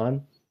spend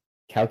on,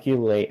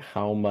 calculate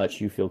how much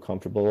you feel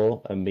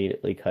comfortable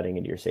immediately cutting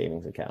into your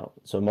savings account.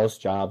 So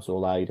most jobs will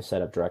allow you to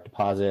set up direct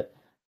deposit.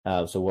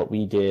 So what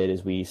we did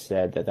is we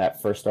said that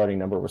that first starting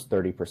number was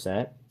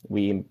 30%.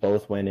 We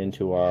both went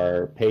into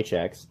our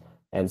paychecks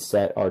and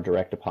set our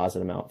direct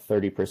deposit amount.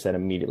 30%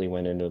 immediately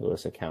went into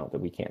this account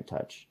that we can't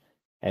touch.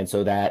 And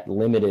so that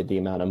limited the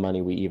amount of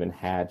money we even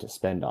had to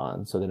spend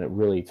on. So then it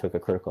really took a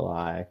critical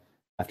eye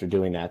after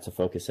doing that to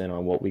focus in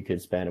on what we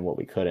could spend and what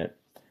we couldn't.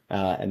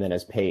 And then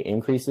as pay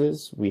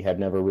increases, we have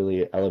never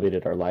really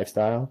elevated our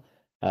lifestyle.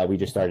 We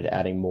just started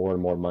adding more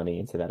and more money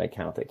into that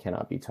account that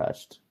cannot be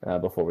touched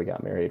before we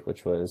got married,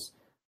 which was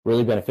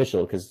really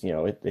beneficial because,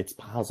 it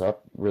piles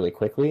up really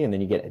quickly, and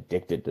then you get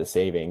addicted to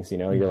savings.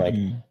 You're like,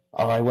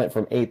 oh, I went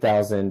from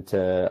 8,000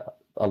 to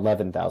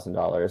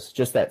 $11,000.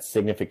 Just that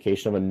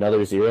signification of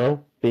another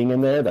zero being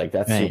in there, like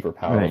that's super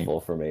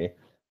powerful for me.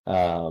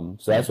 So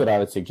that's what I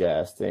would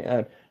suggest.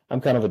 I'm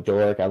kind of a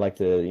dork. I like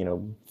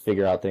to,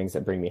 figure out things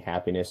that bring me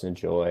happiness and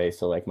joy.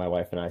 So like my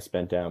wife and I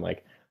spent down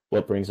like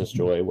what brings us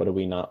joy, what are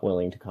we not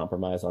willing to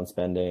compromise on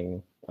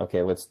spending.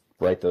 Okay, let's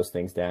write those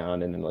things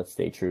down, and then let's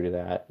stay true to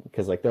that.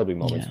 Because like there'll be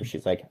moments where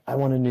she's like, I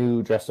want a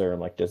new dresser. I'm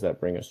like, does that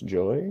bring us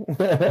joy?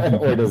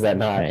 Or does that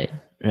not? Right.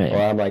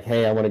 Or I'm like,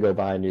 hey, I want to go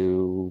buy a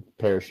new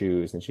pair of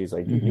shoes. And she's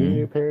like, do you need a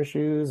new pair of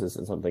shoes? This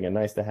is something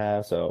nice to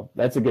have. So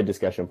that's a good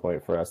discussion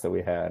point for us that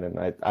we had.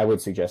 And I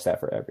would suggest that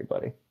for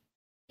everybody.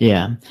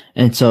 Yeah.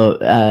 And so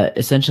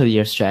essentially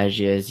your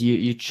strategy is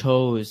you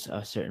chose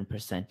a certain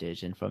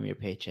percentage, and from your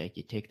paycheck,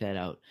 you take that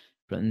out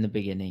from the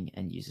beginning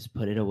and you just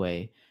put it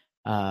away.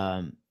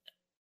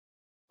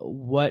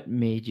 What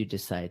made you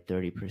decide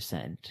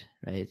 30%,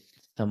 right?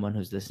 Someone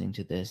who's listening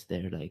to this,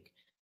 they're like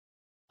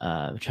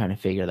trying to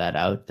figure that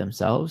out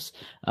themselves.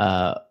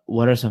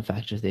 What are some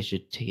factors they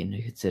should take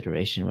into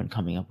consideration when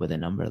coming up with a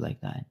number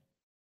like that?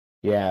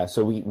 Yeah.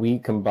 So we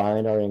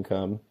combined our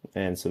income.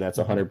 And so that's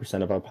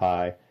 100% of our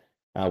pie.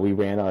 We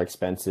ran our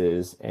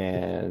expenses,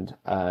 and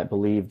I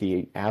believe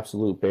the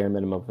absolute bare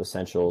minimum of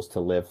essentials to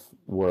live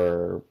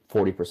were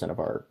 40% of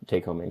our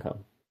take-home income.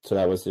 So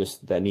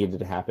that needed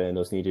to happen.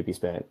 Those needed to be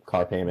spent: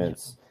 car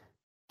payments,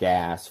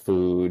 gas,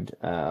 food,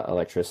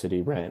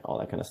 electricity, rent, all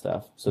that kind of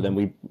stuff. So then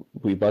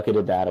we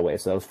bucketed that away.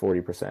 So that was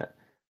 40%.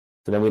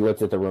 So then we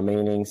looked at the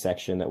remaining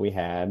section that we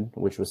had,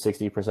 which was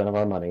 60% of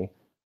our money,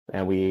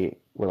 and we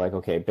were like,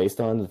 okay, based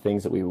on the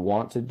things that we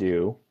want to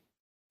do,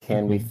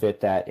 can we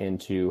fit that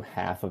into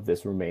half of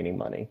this remaining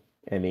money?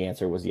 And the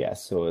answer was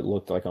yes. So it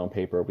looked like on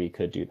paper we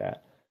could do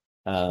that.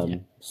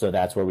 So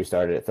that's where we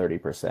started at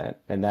 30%.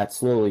 And that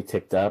slowly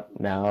ticked up.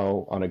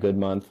 Now on a good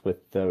month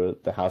with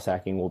the house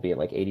hacking, we'll be at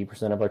like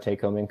 80% of our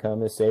take home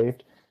income is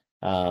saved.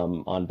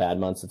 On bad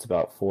months, it's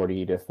about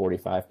 40 to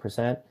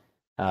 45%.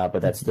 But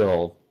that's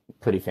still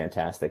pretty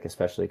fantastic,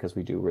 especially because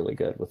we do really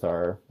good with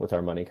our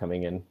money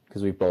coming in,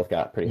 because we've both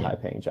got pretty high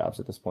paying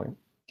jobs at this point.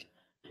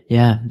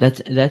 Yeah,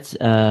 that's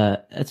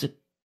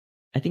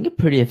I think a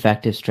pretty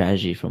effective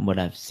strategy from what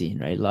I've seen,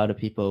 right? A lot of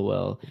people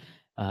will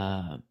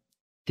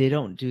they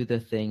don't do the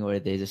thing where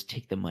they just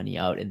take the money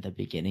out in the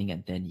beginning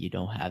and then you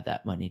don't have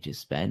that money to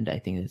spend. I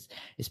think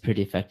it's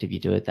pretty effective you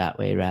do it that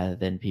way, rather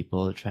than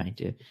people trying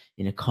to,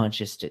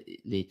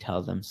 consciously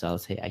tell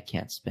themselves, hey, I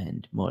can't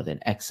spend more than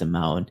X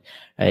amount,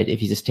 right?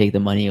 If you just take the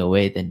money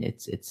away, then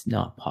it's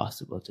not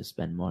possible to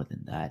spend more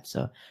than that.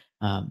 So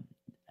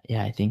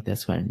yeah, I think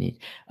that's what I need.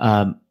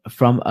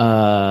 From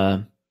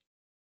a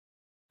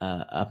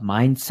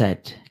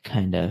mindset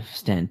kind of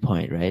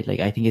standpoint, right? Like,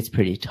 I think it's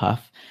pretty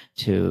tough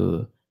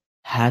to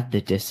have the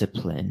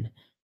discipline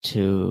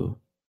to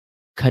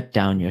cut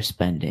down your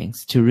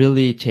spendings, to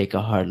really take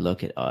a hard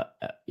look at,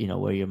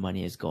 where your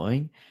money is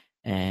going,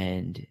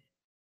 and,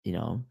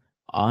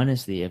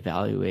 honestly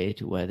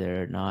evaluate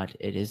whether or not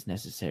it is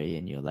necessary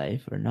in your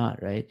life or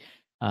not, right?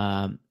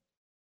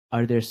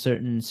 Are there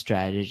certain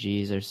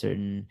strategies or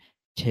certain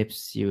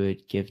tips you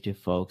would give to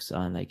folks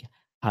on like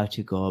how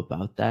to go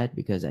about that?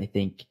 Because I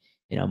think,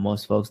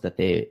 most folks that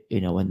they,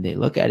 when they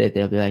look at it,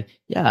 they'll be like,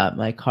 yeah,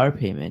 my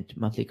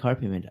monthly car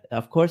payment,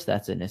 of course,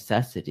 that's a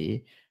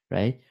necessity,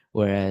 right?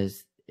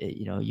 Whereas,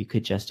 you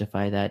could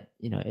justify that,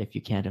 if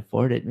you can't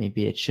afford it,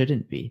 maybe it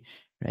shouldn't be,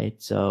 right?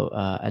 So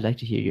I'd like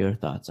to hear your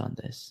thoughts on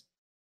this.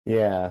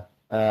 Yeah.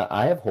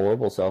 I have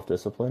horrible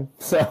self-discipline.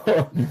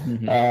 So,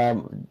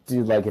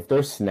 dude, like if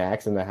there's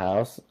snacks in the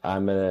house,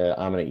 I'm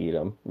gonna eat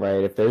them,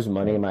 right? If there's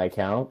money in my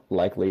account,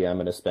 likely I'm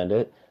gonna spend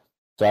it.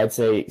 So I'd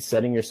say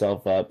setting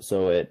yourself up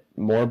so it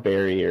more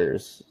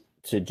barriers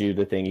to do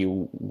the thing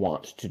you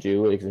want to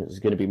do is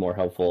going to be more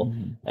helpful.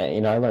 Mhm.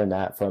 And I learned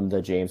that from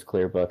the James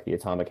Clear book, the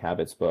Atomic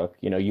Habits book.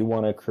 You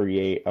want to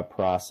create a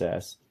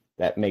process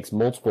that makes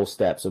multiple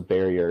steps of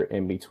barrier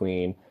in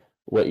between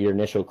what your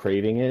initial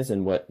craving is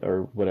and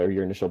whatever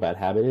your initial bad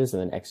habit is,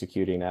 and then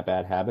executing that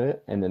bad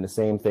habit. And then the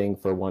same thing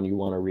for when you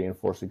want to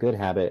reinforce a good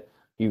habit,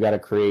 you got to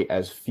create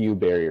as few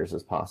barriers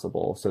as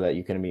possible so that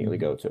you can immediately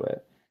Mhm. go to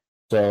it.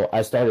 So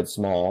I started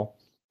small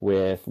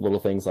with little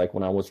things like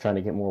when I was trying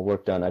to get more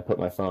work done, I put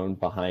my phone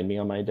behind me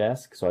on my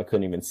desk so I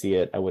couldn't even see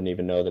it. I wouldn't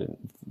even know that it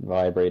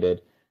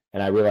vibrated.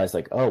 And I realized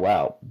like, oh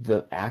wow,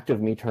 the act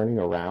of me turning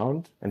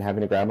around and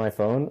having to grab my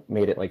phone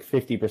made it like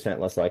 50%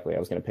 less likely I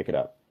was going to pick it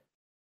up.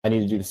 I need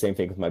to do Yeah. the same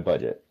thing with my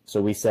budget.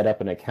 So we set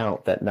up an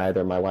account that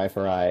neither my wife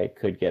or I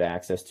could get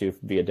access to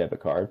via debit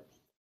card.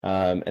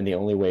 And the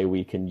only way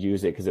we can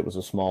use it, because it was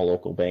a small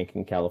local bank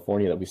in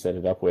California that we set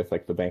it up with,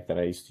 like the bank that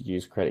I used to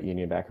use, credit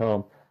union back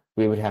home,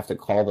 we would have to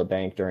call the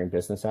bank during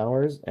business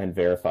hours and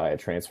verify a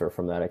transfer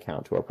from that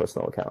account to our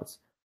personal accounts.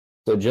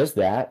 So just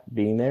that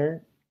being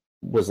there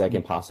was like Mhm.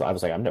 impossible. I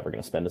was like, I'm never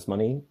going to spend this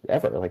money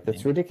ever. Like, Yeah.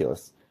 that's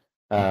ridiculous.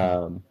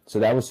 Mhm. So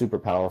that was super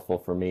powerful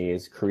for me,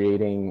 is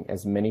creating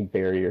as many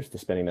barriers to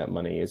spending that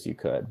money as you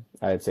could.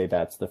 I'd say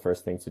that's the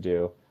first thing to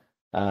do.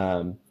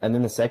 And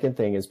then the second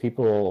thing is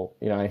people,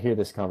 I hear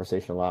this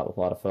conversation a lot with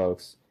a lot of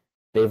folks.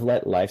 They've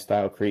let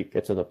lifestyle creep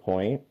get to the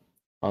point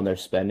on their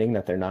spending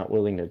that they're not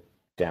willing to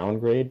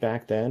downgrade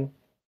back then.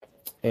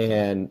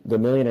 And The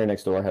Millionaire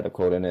Next Door had a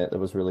quote in it that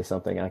was really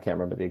something. I can't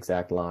remember the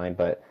exact line,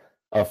 but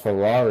a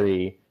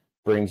Ferrari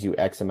brings you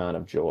X amount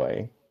of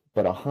joy,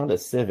 but a Honda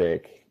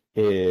Civic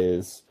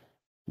is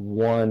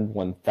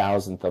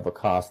 1/1000th of a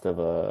cost of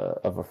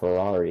a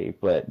Ferrari,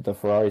 but the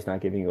Ferrari's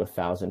not giving you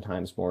 1,000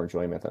 times more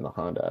enjoyment than the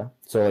Honda.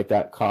 So like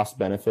that cost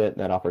benefit,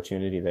 that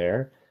opportunity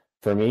there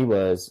for me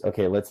was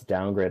okay. Let's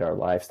downgrade our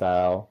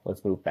lifestyle.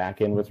 Let's move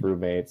back in with Mhm.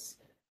 roommates.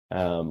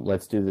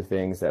 Let's do the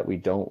things that we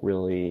don't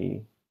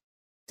really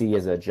see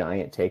as a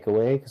giant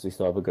takeaway because we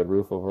still have a good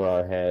roof over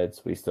our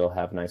heads. We still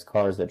have nice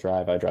cars that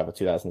drive. I drive a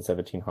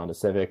 2017 Honda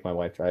Civic. My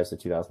wife drives a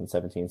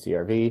 2017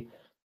 CRV.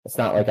 It's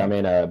not like I'm Mhm.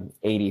 in a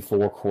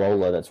 84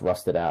 Corolla that's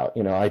rusted out.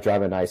 I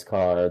drive a nice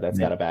car that's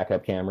got Right. a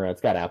backup camera.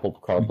 It's got Apple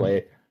Mhm.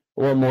 CarPlay.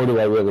 What more do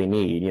I really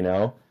need?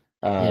 Yeah.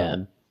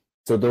 Um,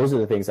 so those are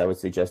the things I would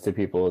suggest to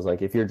people is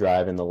like if you're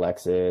driving the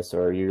Lexus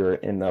or you're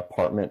in an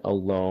apartment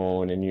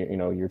alone and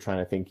you're trying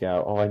to think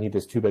out, oh, I need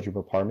this two-bedroom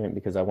apartment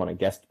because I want a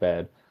guest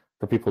bed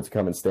for people to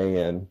come and stay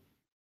in.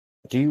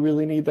 Do you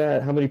really need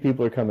that? How many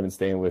people are coming and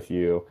staying with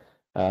you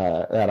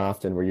that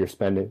often where you're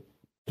spending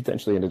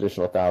potentially an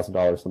additional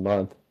 $1,000 a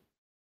month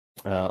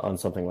on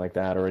something like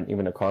that, or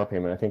even a car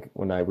payment? I think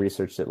when I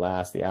researched it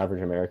last, the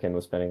average American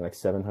was spending like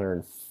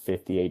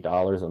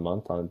 $758 a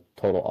month on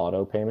total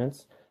auto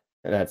payments,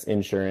 and that's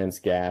insurance,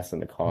 gas,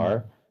 and the car.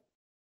 Mhm.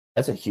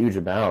 That's a huge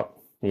amount.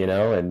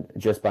 And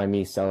just by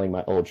me selling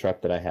my old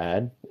truck that I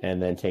had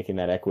and then taking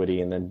that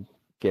equity and then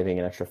giving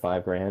an extra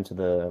 5 grand to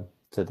the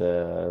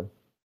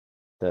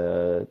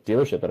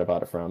dealership that I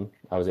bought it from,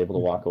 I was able to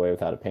walk Mhm. away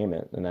without a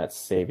payment, and that's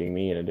saving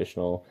me an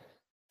additional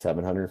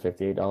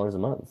 $758 a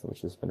month,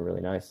 which has been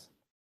really nice.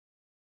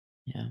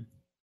 Yeah.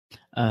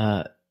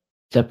 Uh,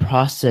 the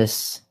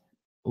process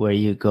where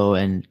you go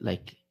and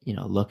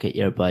look at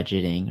your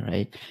budgeting,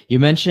 right? You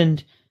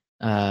mentioned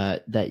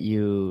that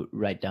you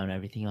write down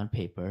everything on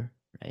paper,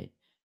 right?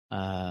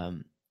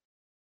 Um,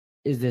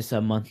 is this a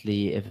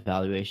monthly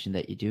evaluation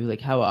that you do? Like,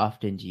 how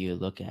often do you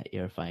look at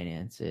your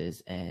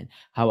finances and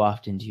how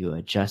often do you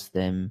adjust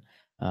them?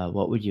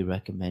 What would you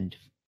recommend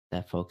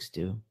that folks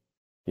do?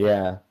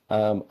 Yeah,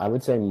 I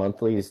would say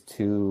monthly is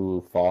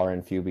too far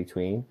and few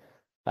between.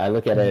 I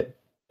look at Mhm. it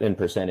in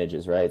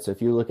percentages, right? So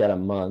if you look at a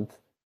month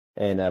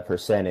in a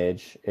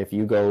percentage, if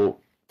you go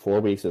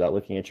 4 weeks without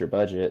looking at your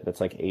budget, that's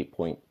like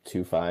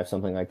 8.25,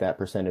 something like that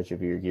percentage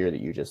of your year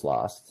that you just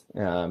lost.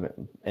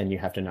 And you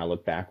have to now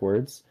look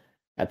backwards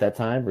at that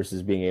time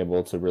versus being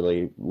able to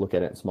really look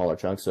at it in smaller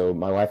chunks. So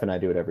my wife and I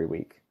do it every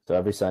week. So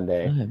every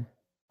Sunday, Okay.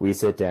 we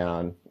sit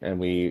down and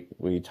we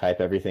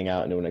type everything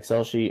out into an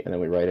Excel sheet and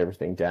then we write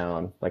everything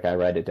down. Like I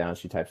write it down,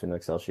 she types in an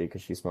Excel sheet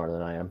because she's smarter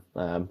than I am.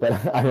 But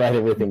I write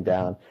everything Mhm.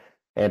 down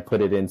and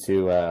put it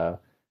into an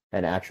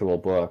actual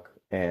book.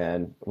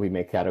 And we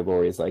make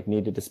categories like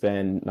needed to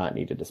spend, not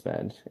needed to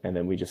spend. And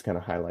then we just kind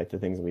of highlight the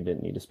things we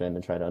didn't need to spend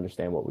and try to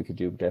understand what we could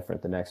do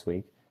different the next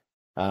week,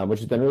 which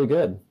has been really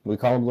good. We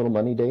call them little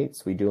money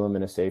dates. We do them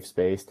in a safe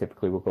space.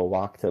 Typically, we'll go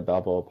walk to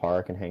Balboa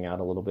Park and hang out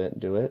a little bit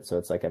and do it. So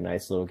it's like a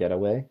nice little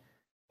getaway.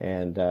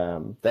 And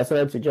that's what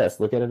I'd suggest.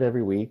 Look at it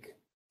every week.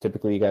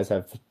 Typically, you guys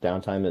have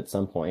downtime at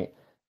some point.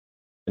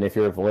 And if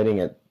you're avoiding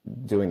it,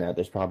 doing that,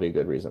 there's probably a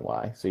good reason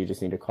why. So you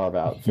just need to carve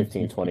out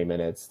 15, 20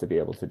 minutes to be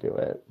able to do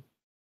it.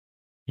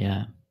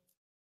 Yeah.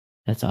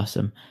 That's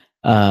awesome.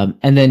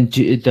 And then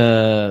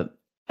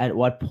at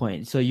what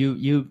point? So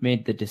you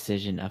made the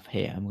decision of,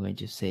 hey, I'm going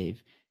to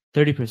save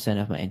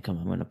 30% of my income.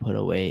 I'm going to put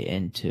away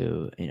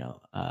into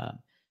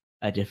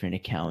a different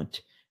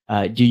account.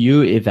 Do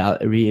you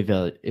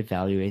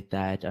evaluate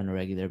that on a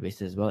regular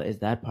basis as well? Is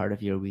that part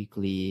of your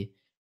weekly?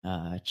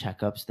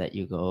 checkups that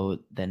you go,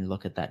 then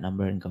look at that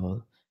number and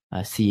go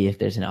see if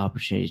there's an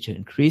opportunity to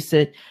increase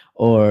it,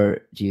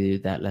 or do you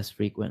do that less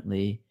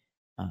frequently?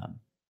 Um,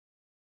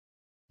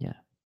 yeah.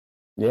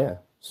 Yeah.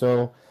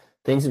 So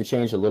things have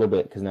changed a little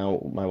bit because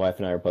now my wife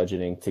and I are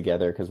budgeting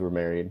together because we're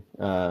married.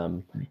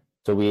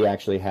 So we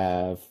actually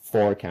have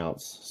four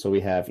accounts. So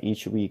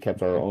we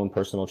kept our own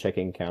personal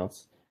checking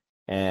accounts,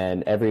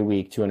 and every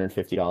week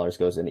 $250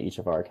 goes into each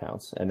of our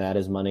accounts. And that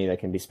is money that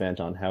can be spent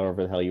on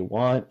however the hell you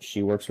want.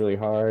 She works really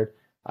hard.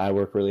 I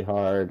work really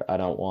hard. I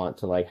don't want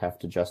to like have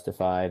to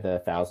justify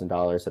the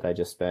 $1,000 that I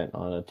just spent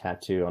on a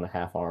tattoo on a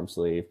half arm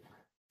sleeve.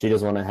 She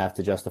doesn't want to have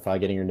to justify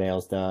getting her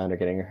nails done or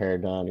getting her hair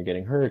done or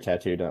getting her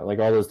tattoo done, like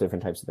all those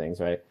different types of things,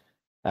 right?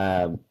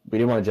 We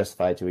didn't want to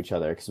justify it to each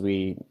other because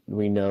we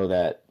know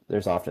that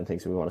there's often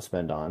things that we want to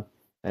spend on,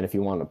 and if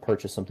you want to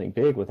purchase something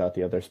big without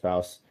the other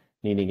spouse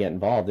needing to get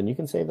involved, then you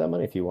can save that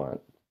money if you want.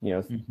 You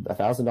know, Mhm.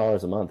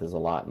 $1,000 a month is a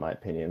lot in my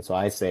opinion, so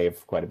I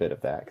save quite a bit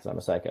of that because I'm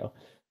a psycho.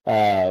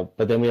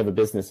 But then we have a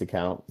business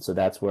account, so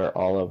that's where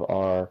all of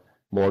our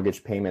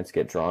mortgage payments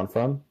get drawn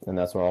from, and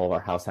that's where all of our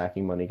house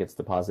hacking money gets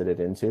deposited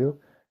into.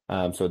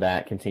 So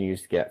that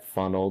continues to get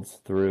funneled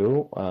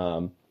through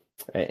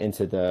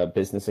into the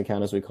business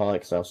account, as we call it,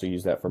 because I also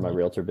use that for my Yeah.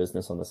 realtor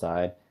business on the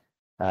side.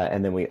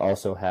 And then we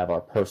also have our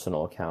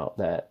personal account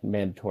that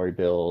mandatory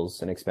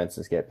bills and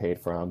expenses get paid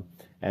from.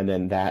 And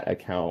then that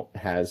account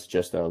has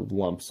just a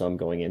lump sum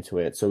going into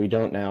it. So we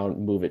don't now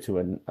move it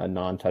to a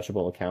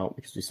non-touchable account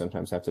because we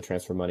sometimes have to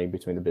transfer money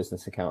between the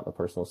business account and the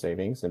personal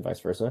savings and vice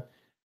versa.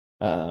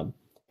 Um,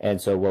 and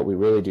so what we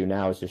really do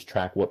now is just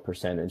track what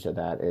percentage of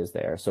that is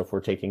there. So if we're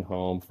taking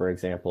home, for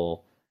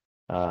example,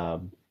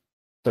 um,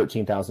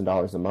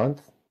 $13,000 a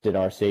month, did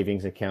our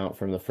savings account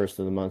from the first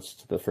of the month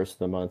to the first of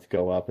the month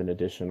go up an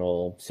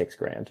additional 6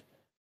 grand?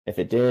 If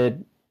it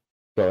did,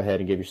 go ahead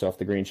and give yourself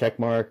the green check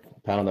mark,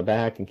 pat on the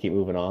back, and keep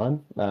moving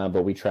on.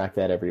 But we track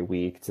that every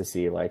week to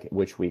see like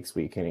which weeks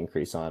we can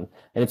increase on.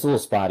 And it's a little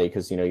spotty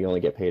because you only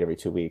get paid every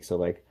 2 weeks. So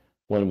like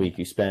one Yeah. week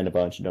you spend a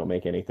bunch and don't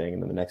make anything,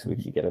 and then the next week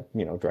Mhm. you get a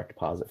direct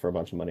deposit for a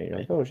bunch of money. And you're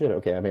Right. like, oh shit,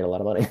 okay, I made a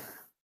lot of money.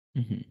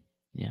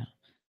 Yeah.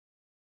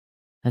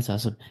 That's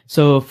awesome.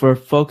 So for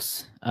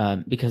folks,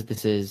 because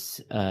this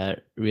is a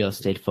real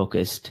estate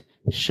focused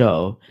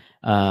show,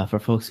 for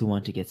folks who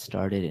want to get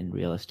started in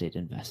real estate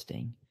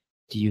investing,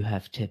 do you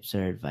have tips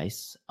or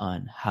advice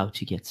on how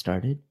to get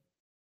started?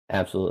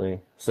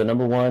 Absolutely. So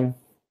number one,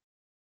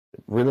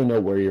 really know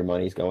where your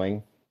money's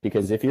going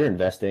because if you're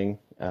investing,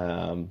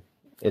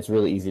 it's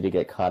really easy to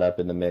get caught up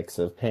in the mix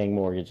of paying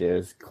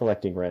mortgages,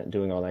 collecting rent,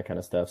 doing all that kind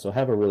of stuff. So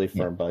have a really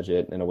Yeah. firm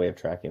budget and a way of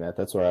tracking that.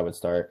 That's where I would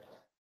start.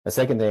 The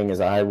second thing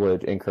is I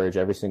would encourage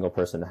every single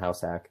person to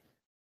house hack.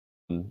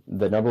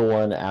 The number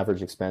one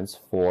average expense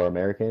for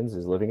Americans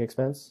is living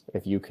expense.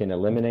 If you can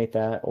eliminate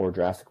that or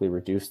drastically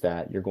reduce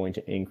that, you're going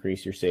to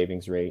increase your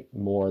savings rate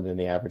more than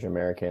the average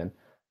American,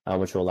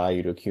 which will allow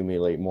you to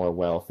accumulate more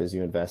wealth as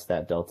you invest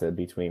that delta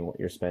between what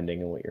you're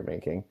spending and what you're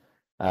making.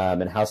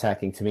 And house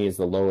hacking to me is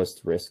the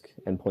lowest risk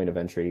and point of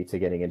entry to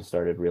getting into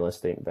started real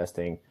estate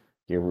investing.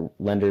 Your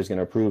lender is going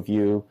to approve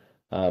you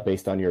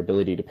based on your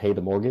ability to pay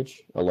the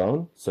mortgage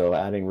alone. So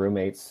adding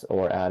roommates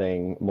or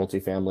adding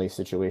multifamily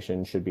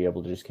situation should be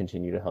able to just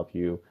continue to help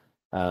you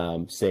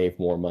save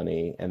more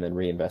money and then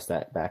reinvest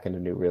that back into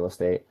new real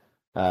estate.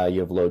 You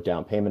have low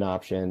down payment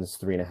options,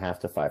 3.5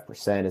 to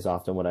 5% is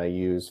often what I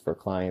use for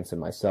clients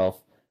and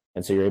myself.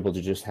 And so you're able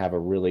to just have a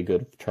really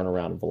good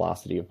turnaround and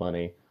velocity of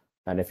money.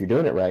 And if you're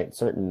doing it right,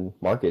 certain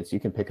markets, you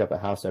can pick up a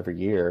house every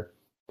year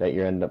that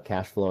you end up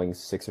cash flowing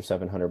 600 or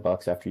 700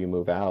 bucks after you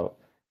move out.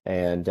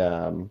 And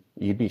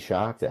you'd be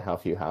shocked at how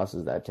few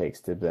houses that takes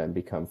to then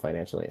become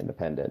financially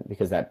independent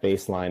because that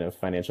baseline of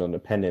financial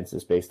independence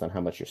is based on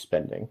how much you're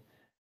spending.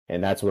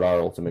 And that's what our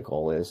ultimate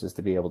goal is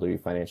to be able to be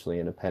financially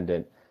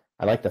independent.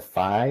 I like the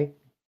FI,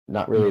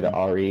 not really the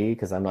Mhm. RE,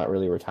 because I'm not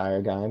really a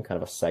retired guy. I'm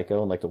kind of a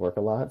psycho and like to work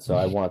a lot. So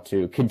I want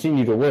to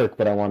continue to work,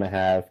 but I want to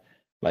have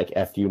like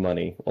FU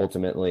money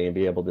ultimately and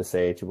be able to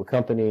say to a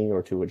company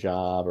or to a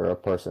job or a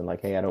person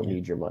like, hey, I don't Yeah.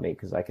 need your money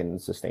because I can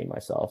sustain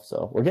myself.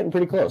 So we're getting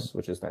pretty Mhm. close,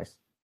 which is nice.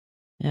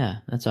 Yeah,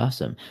 that's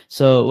awesome.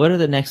 So, what are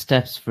the next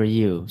steps for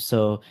you?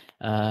 So,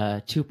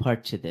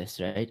 two-part to this,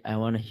 right? I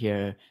want to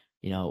hear,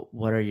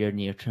 what are your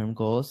near-term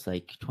goals,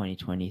 like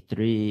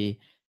 2023,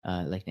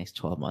 like next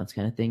 12 months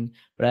kind of thing.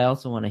 But I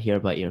also want to hear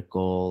about your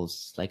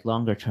goals, like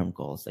longer-term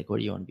goals, like what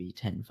do you want to be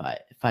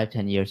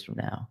 10 years from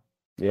now?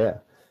 Yeah.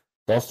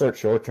 So I'll start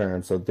short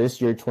term. So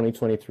this year,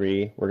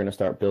 2023, we're going to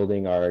start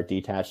building our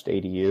detached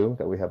ADU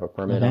that we have a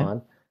permit Okay.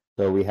 on.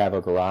 So we have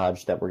a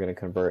garage that we're going to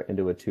convert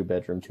into a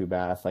two-bedroom,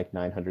 two-bath, like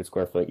 900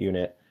 square foot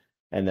unit.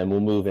 And then we'll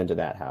move into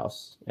that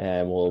house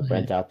and we'll Okay.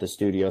 rent out the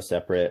studio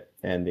separate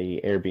and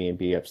the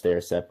Airbnb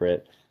upstairs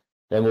separate.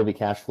 Then we'll be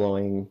cash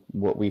flowing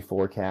what we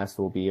forecast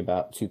will be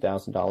about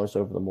 $2,000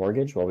 over the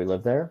mortgage while we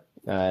live there.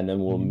 And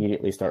then we'll Mhm.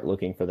 immediately start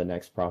looking for the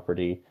next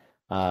property.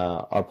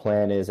 Our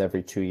plan is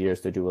every 2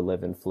 years to do a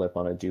live and flip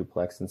on a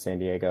duplex in San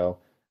Diego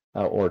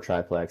or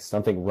triplex,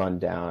 something run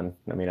down.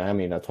 I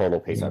mean a total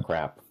piece of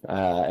crap.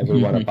 And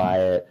we want to buy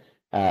it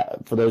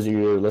For those of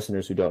your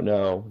listeners who don't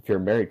know, if you're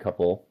a married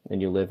couple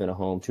and you live in a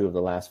home 2 of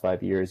the last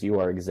 5 years, you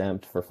are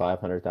exempt for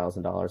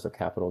 $500,000 of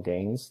capital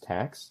gains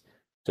tax.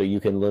 So you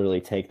can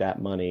literally take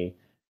that money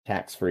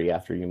tax free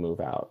after you move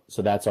out.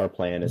 So that's our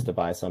plan, is to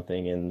buy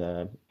something in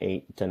the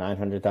eight to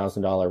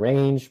 $900,000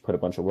 range, put a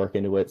bunch of work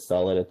into it,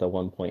 sell it at the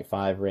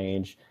 1.5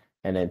 range,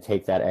 and then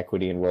take that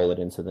equity and roll it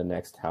into the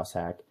next house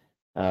hack.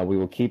 We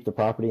will keep the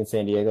property in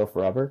San Diego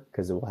forever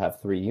because it will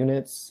have 3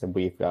 units, and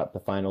we've got the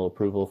final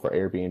approval for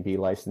Airbnb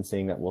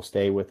licensing that will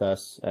stay with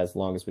us as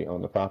long as we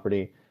own the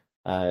property.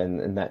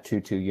 And that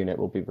 2-2 unit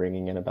will be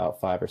bringing in about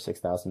 $5,000 or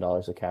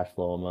 $6,000 of cash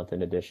flow a month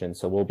in addition.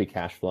 So we'll be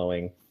cash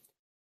flowing,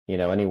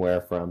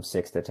 anywhere from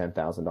 $6,000 to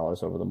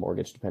 $10,000 over the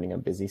mortgage, depending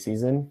on busy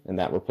season. And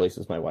that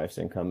replaces my wife's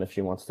income. If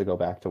she wants to go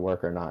back to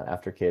work or not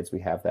after kids, we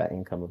have that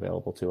income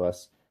available to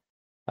us.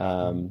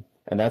 And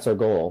that's our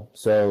goal.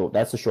 So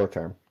that's the short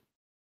term.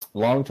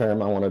 Long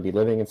term, I want to be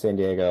living in San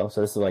Diego. So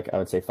this is like, I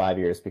would say 5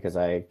 years, because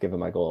I given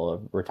my goal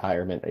of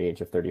retirement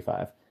age of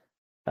 35.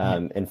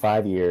 In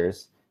 5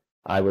 years,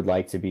 I would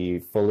like to be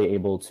fully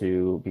able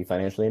to be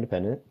financially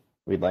independent.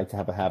 We'd like to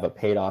have a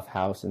paid off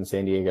house in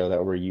San Diego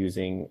that we're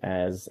using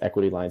as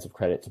equity lines of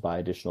credit to buy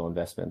additional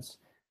investments.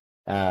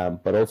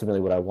 But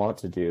ultimately, what I want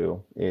to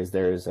do is,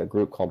 there's a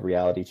group called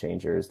Reality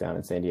Changers down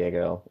in San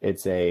Diego.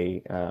 It's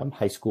a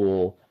high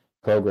school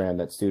program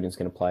that students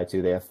can apply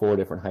to. They have 4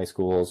 different high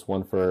schools,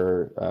 one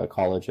for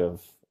College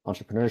of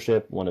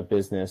Entrepreneurship, one of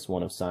Business,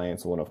 one of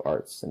Science, and one of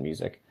Arts and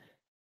Music.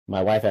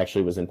 My wife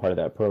actually was in part of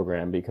that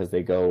program because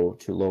they go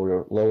to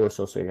lower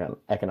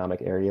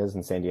socioeconomic areas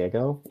in San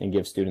Diego and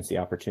give students the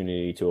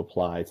opportunity to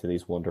apply to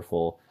these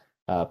wonderful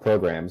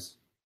programs.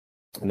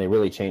 And they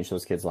really change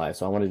those kids' lives.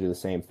 So I want to do the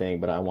same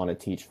thing, but I want to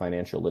teach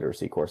financial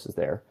literacy courses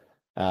there.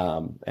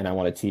 And I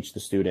want to teach the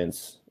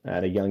students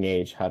at a young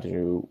age how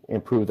to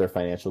improve their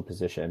financial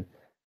position.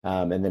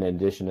 And then in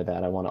addition to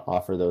that, I want to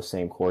offer those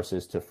same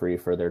courses to free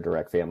for their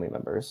direct family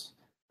members,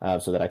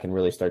 so that I can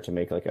really start to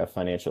make like a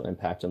financial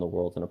impact in the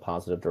world in a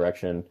positive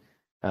direction.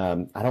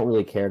 I don't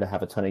really care to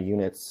have a ton of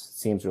units. It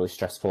seems really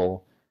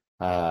stressful.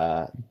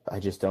 I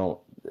just don't,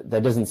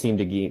 that doesn't seem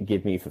to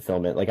give me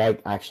fulfillment. Like, I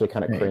actually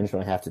kind of cringe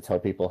when I have to tell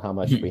people how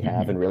much we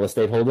have in real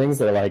estate holdings.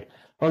 They're like,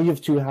 "Oh, you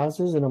have 2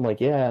 houses?" And I'm like,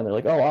 "Yeah." And they're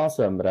like, "Oh,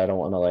 awesome." But I don't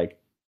want to like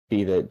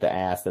be the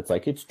ass that's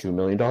like, "It's $2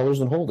 million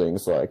in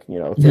holdings. Like,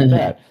 take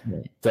that."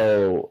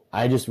 So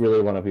I just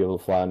really want to be able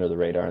to fly under the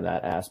radar in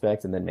that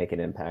aspect, and then make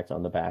an impact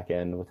on the back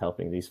end with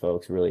helping these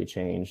folks really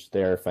change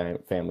their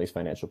family's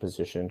financial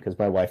position. Because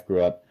my wife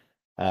grew up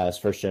as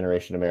first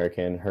generation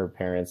American. Her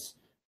parents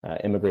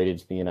immigrated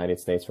to the United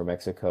States from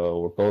Mexico.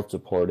 Were both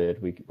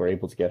deported. We were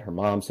able to get her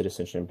mom's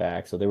citizenship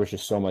back. So there was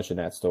just so much in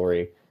that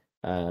story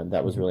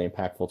that was really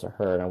impactful to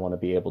her. And I want to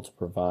be able to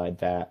provide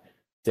that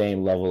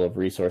same level of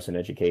resource and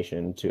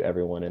education to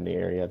everyone in the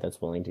area that's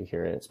willing to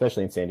hear it,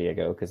 especially in San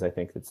Diego, because I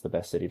think it's the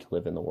best city to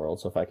live in the world.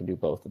 So if I can do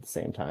both at the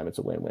same time, it's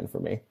a win-win for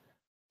me.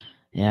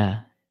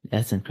 Yeah,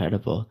 that's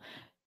incredible.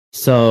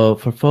 So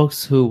for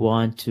folks who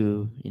want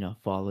to,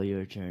 follow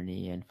your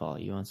journey and follow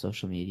you on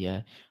social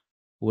media,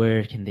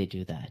 where can they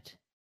do that?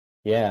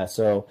 Yeah,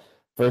 so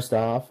first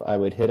off, I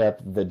would hit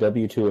up the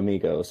W2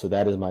 Amigos. So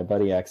that is my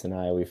buddy X and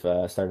I. We've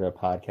started a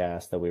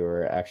podcast that we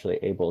were actually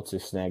able to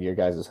snag your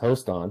guys'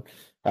 host on.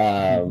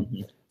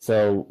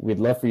 So we'd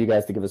love for you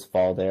guys to give us a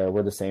follow there.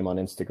 We're the same on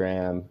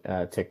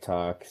Instagram,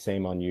 TikTok,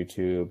 same on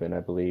YouTube, and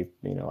I believe,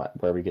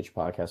 wherever you get your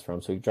podcast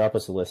from. So drop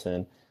us a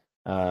listen.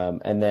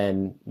 And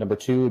then number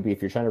 2 would be,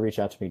 if you're trying to reach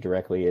out to me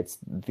directly, it's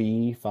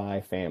the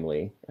Fi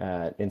Family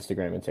at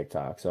Instagram and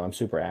TikTok. So I'm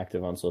super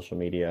active on social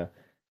media.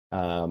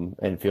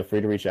 And feel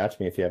free to reach out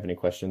to me if you have any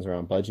questions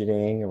around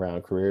budgeting,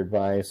 around career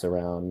advice,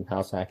 around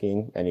house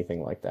hacking,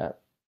 anything like that.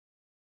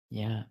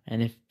 Yeah,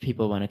 and if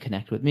people want to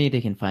connect with me, they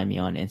can find me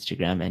on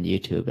Instagram and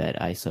YouTube at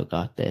ISO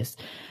Got This.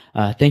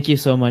 Thank you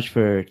so much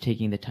for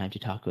taking the time to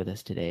talk with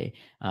us today.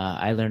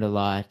 I learned a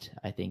lot.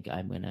 I think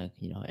I'm gonna,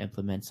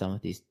 implement some of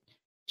these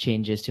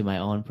changes to my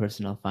own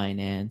personal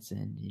finance,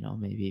 and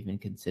maybe even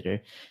consider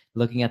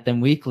looking at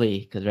them weekly,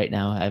 because right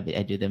now I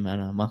do them on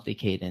a monthly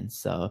cadence.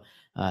 So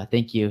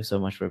thank you so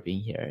much for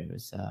being here. It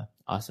was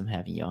awesome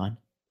having you on.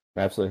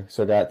 Absolutely.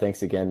 So that,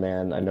 thanks again,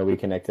 man. I know we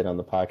connected on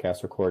the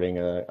podcast recording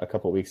a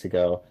couple of weeks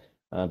ago.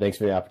 Thanks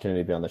for the opportunity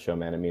to be on the show,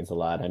 man. It means a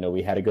lot. I know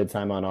we had a good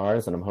time on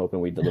ours, and I'm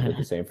hoping we delivered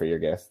the same for your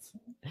guests.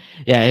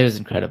 Yeah, it was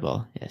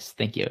incredible. Yes,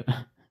 thank you.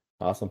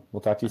 Awesome. We'll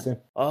talk to you soon.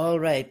 All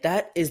right,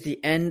 that is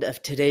the end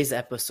of today's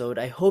episode.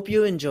 I hope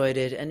you enjoyed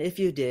it, and if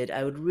you did,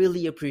 I would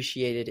really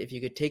appreciate it if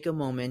you could take a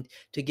moment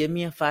to give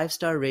me a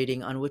 5-star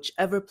rating on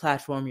whichever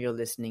platform you're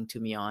listening to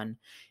me on.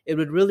 It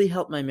would really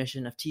help my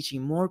mission of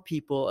teaching more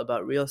people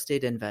about real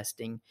estate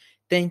investing.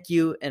 Thank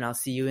you, and I'll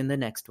see you in the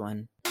next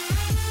one.